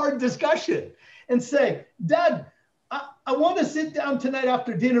have a hard discussion and say, Dad, I want to sit down tonight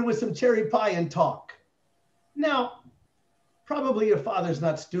after dinner with some cherry pie and talk. Now, probably your father's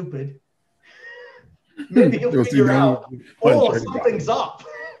not stupid. Maybe he'll figure out, something's up.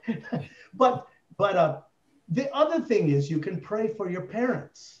 But the other thing is you can pray for your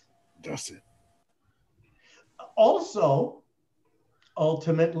parents. That's it. Also,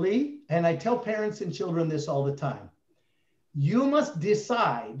 ultimately, and I tell parents and children this all the time, you must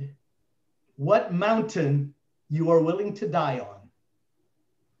decide what mountain you are willing to die on.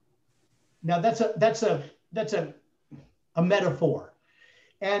 Now that's a metaphor,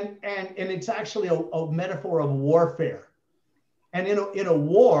 and it's actually a metaphor of warfare. And in a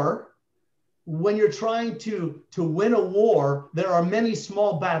war, when you're trying to win a war, there are many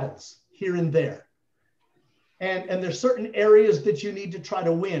small battles here and there. And there's certain areas that you need to try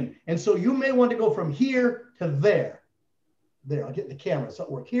to win. And so you may want to go from here to there. There, I'll get the camera so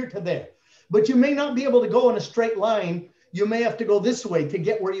it works. Here to there. But you may not be able to go in a straight line. You may have to go this way to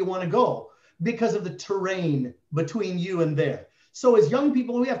get where you want to go because of the terrain between you and there. So as young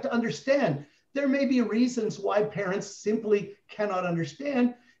people, we have to understand there may be reasons why parents simply cannot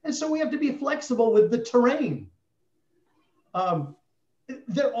understand. And so we have to be flexible with the terrain.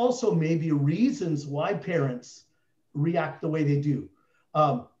 There also may be reasons why parents react the way they do.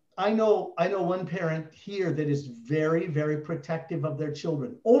 I know one parent here that is very, very protective of their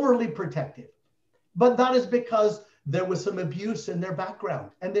children, overly protective. But that is because there was some abuse in their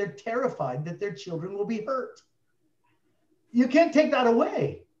background and they're terrified that their children will be hurt. You can't take that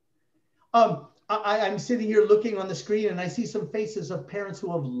away. I'm sitting here looking on the screen and I see some faces of parents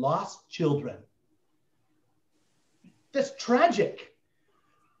who have lost children. That's tragic.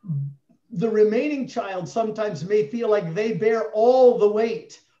 The remaining child sometimes may feel like they bear all the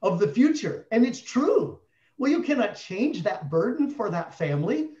weight of the future. And it's true. Well, you cannot change that burden for that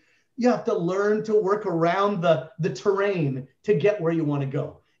family. You have to learn to work around the terrain to get where you want to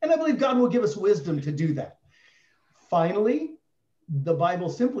go. And I believe God will give us wisdom to do that. Finally, the Bible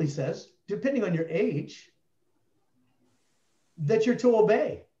simply says, depending on your age, that you're to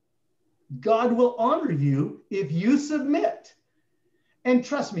obey. God will honor you if you submit. And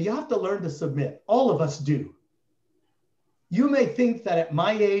trust me, you have to learn to submit. All of us do. You may think that at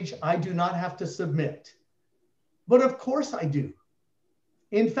my age, I do not have to submit. But of course I do.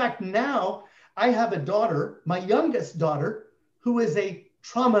 In fact, now I have a daughter, my youngest daughter, who is a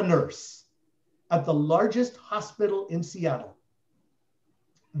trauma nurse at the largest hospital in Seattle.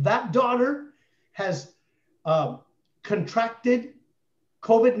 That daughter has contracted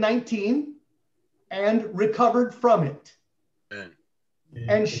COVID-19 and recovered from it.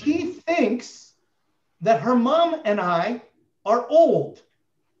 And she thinks that her mom and I are old.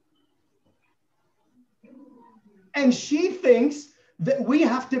 And she thinks that we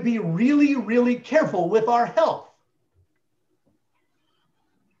have to be really, really careful with our health.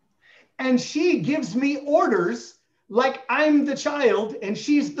 And she gives me orders like I'm the child and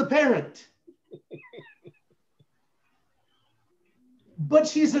she's the parent. But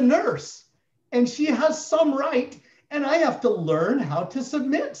she's a nurse and she has some right. And I have to learn how to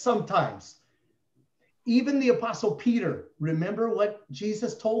submit sometimes. Even the Apostle Peter, remember what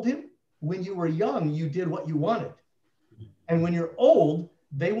Jesus told him? When you were young, you did what you wanted. And when you're old,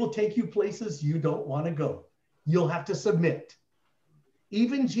 they will take you places you don't want to go. You'll have to submit.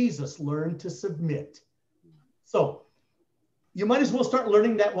 Even Jesus learned to submit. So you might as well start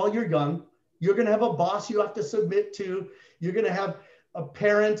learning that while you're young. You're going to have a boss you have to submit to. You're going to have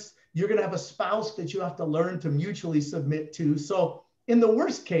parents. You're going to have a spouse that you have to learn to mutually submit to. So in the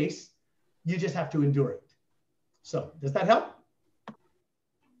worst case, you just have to endure it. So does that help?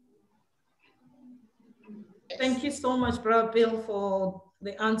 Thank you so much, Brother Bill, for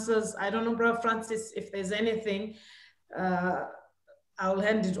the answers. I don't know, Brother Francis, if there's anything, I'll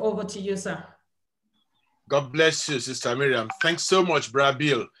hand it over to you, sir. God bless you, Sister Miriam. Thanks so much, Brother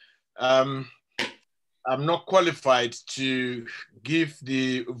Bill. I'm not qualified to give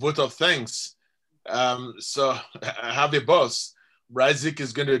the vote of thanks. So I have a boss. Isaac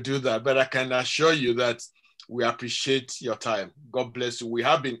is going to do that, but I can assure you that we appreciate your time. God bless you. We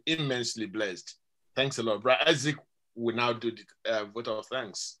have been immensely blessed. Thanks a lot. Brother Isaac will now do the vote of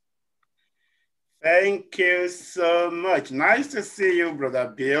thanks. Thank you so much. Nice to see you,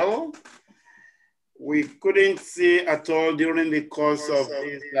 Brother Bill. We couldn't see at all during the course of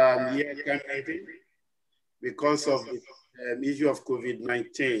this year meeting because of the issue of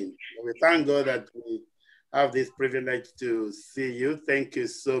COVID-19. We thank God that we have this privilege to see you. Thank you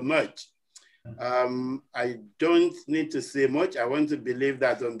so much. I don't need to say much. I want to believe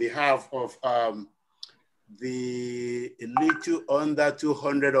that on behalf of the little under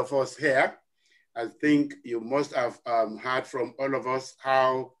 200 of us here, I think you must have heard from all of us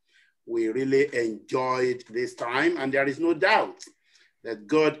how we really enjoyed this time. And there is no doubt that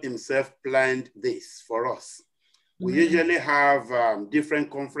God himself planned this for us. We usually have different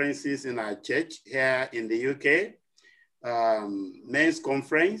conferences in our church here in the UK. Men's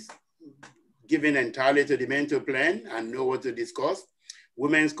conference, given entirely to the men to plan and know what to discuss.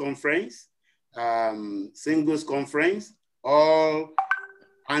 Women's conference, singles conference, all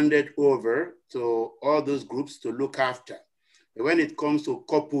handed over to all those groups to look after. But when it comes to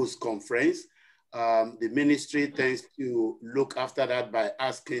couples conference, the ministry tends to look after that by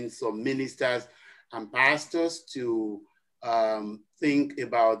asking some ministers and pastors to think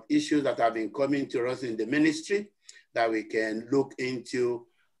about issues that have been coming to us in the ministry that we can look into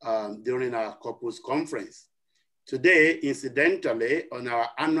during our couples conference. Today, incidentally, on our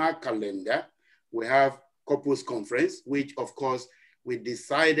annual calendar, we have couples conference, which of course we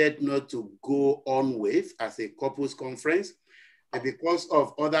decided not to go on with as a couples conference because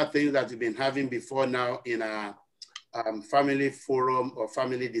of other things that we've been having before now in our family forum or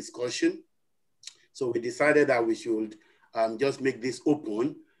family discussion. So we decided that we should just make this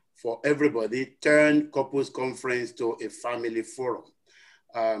open for everybody, turn couples conference to a family forum.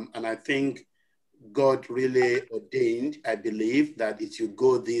 And I think God really ordained, I believe, that it should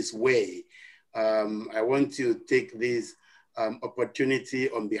go this way. I want to take this opportunity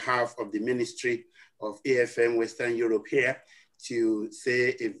on behalf of the Ministry of AFM Western Europe here to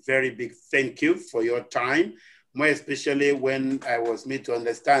say a very big thank you for your time, more especially when I was made to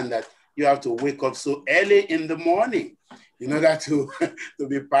understand that you have to wake up so early in the morning in order to, to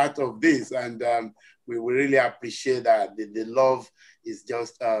be part of this. And we really appreciate that. The love is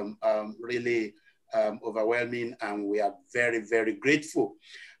just really overwhelming, and we are very, very grateful.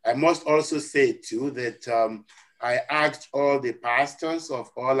 I must also say too that I asked all the pastors of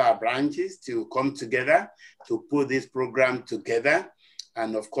all our branches to come together to put this program together,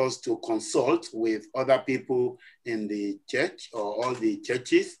 and of course to consult with other people in the church or all the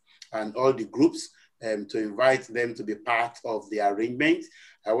churches and all the groups to invite them to be part of the arrangement.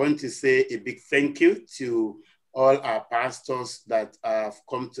 I want to say a big thank you to all our pastors that have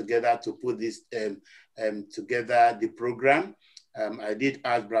come together to put this together, the program. I did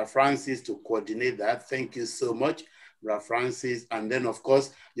ask Brother Francis to coordinate that. Thank you so much, Brother Francis. And then, of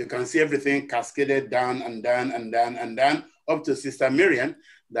course, you can see everything cascaded down and down and down and down up to Sister Miriam,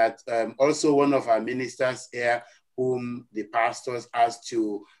 that also one of our ministers here, whom the pastors asked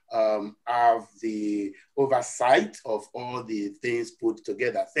to have the oversight of all the things put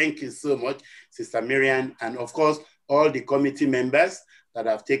together. Thank you so much, Sister Miriam. And of course, all the committee members that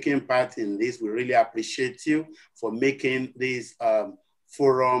have taken part in this. We really appreciate you for making this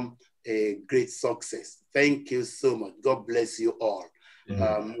forum a great success. Thank you so much. God bless you all.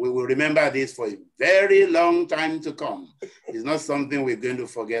 We will remember this for a very long time to come. It's not something we're going to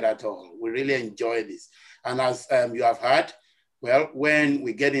forget at all. We really enjoy this. And as you have heard, well, when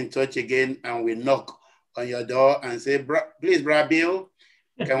we get in touch again and we knock on your door and say, please, Brother Bill,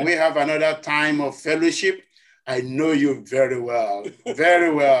 can we have another time of fellowship? I know you very well,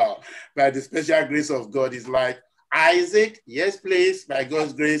 very well. By the special grace of God, it's like, Isaac, yes, please, by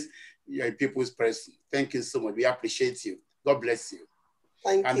God's grace, you're a people's person. Thank you so much. We appreciate you. God bless you.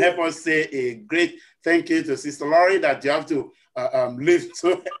 Thank and you. Help us say a great thank you to Sister Laurie that you have to leave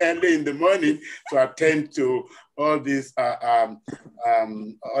so early in the morning to attend to all these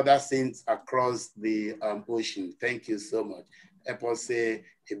other saints across the ocean. Thank you so much. help us say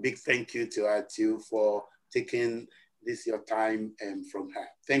a big thank you to her too for taking this your time from her.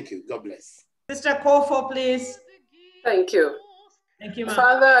 Thank you. God bless. Sister Kofo, please. Thank you. Thank you, ma'am.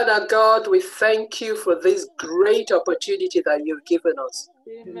 Father and our God, we thank you for this great opportunity that you've given us.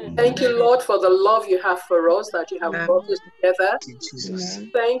 Amen. Thank you, Lord, for the love you have for us, that you have brought us together.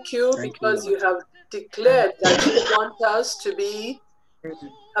 Thank you because you have declared that you want us to be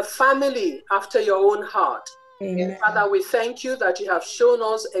a family after your own heart. Amen. Father, we thank you that you have shown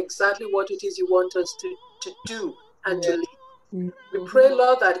us exactly what it is you want us to do and to live. We pray,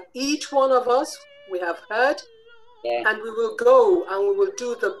 Lord, that each one of us, we have heard, and we will go and we will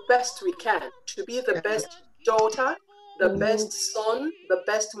do the best we can to be the best daughter, the best son, the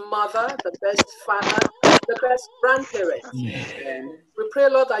best mother, the best father, the best grandparent. We pray,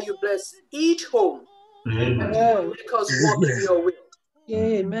 Lord, that you bless each home and you will make us walk in your will.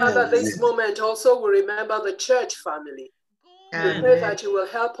 Amen. Father, this moment also we remember the church family. We pray that you will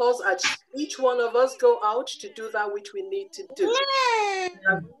help us as each one of us go out to do that which we need to do.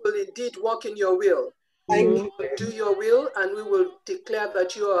 And we will indeed walk in your will. We will do your will and we will declare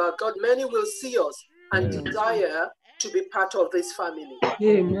that you are God. Many will see us and desire to be part of this family.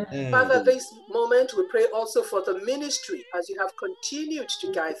 Amen. Father, this moment we pray also for the ministry as you have continued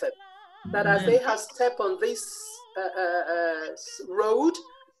to guide them. That as they have stepped on this road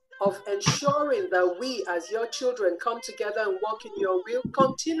of ensuring that we as your children come together and walk in your will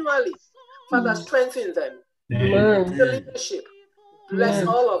continually. Father, strengthen them. Amen. The leadership. Bless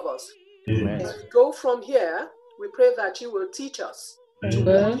all of us. Amen. As we go from here, we pray that you will teach us to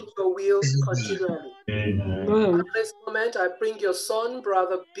walk in your will continually. At this moment, I bring your son,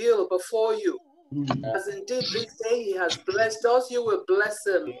 Brother Bill, before you. As indeed this day he has blessed us, you will bless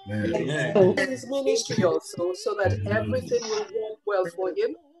him. In his ministry also, so that everything will work well for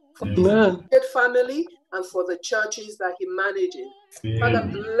him, for his family, and for the churches that he manages. Father,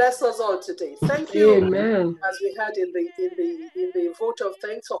 bless us all today. Thank you, Amen. as we had in the vote of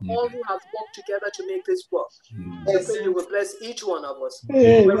thanks for all who have worked together to make this work. I pray you will bless each one of us.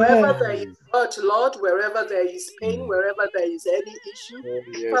 Amen. Wherever there is hurt, Lord, wherever there is pain, wherever there is any issue,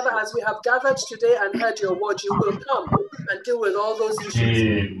 Father, as we have gathered today and heard your word, you will come and deal with all those issues.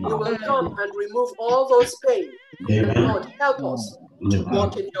 You will come and remove all those pain. And Lord, help us to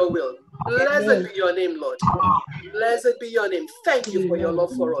walk in your will. Blessed be your name, Lord. Blessed be your name. Thank you for your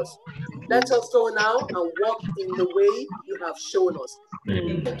love for us. Let us go now and walk in the way you have shown us.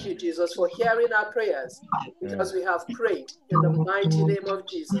 Thank you, Jesus, for hearing our prayers, because we have prayed in the mighty name of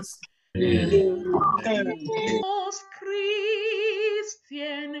Jesus.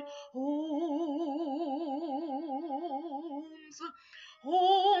 Christian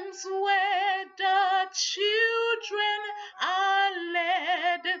homes where the children are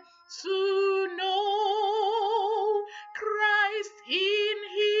led to know Christ in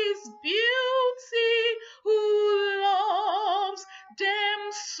his beauty, who loves them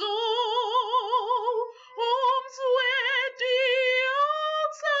so. Homes where the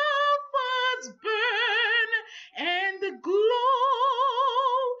altar burn and glow.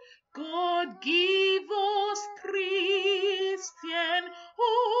 God give us Christian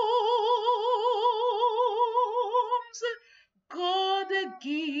homes. God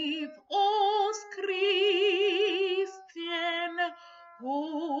give us Christian homes.